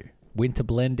 coffee. Oh, yeah. Winter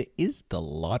blend is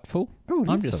delightful. Oh, it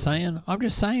I'm is just saying.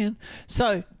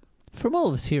 So, from all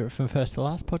of us here at From First to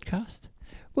Last Podcast,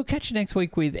 we'll catch you next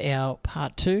week with our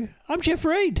part two. I'm Jeff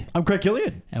Reed. I'm Craig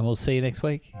Killian. And we'll see you next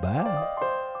week. Bye.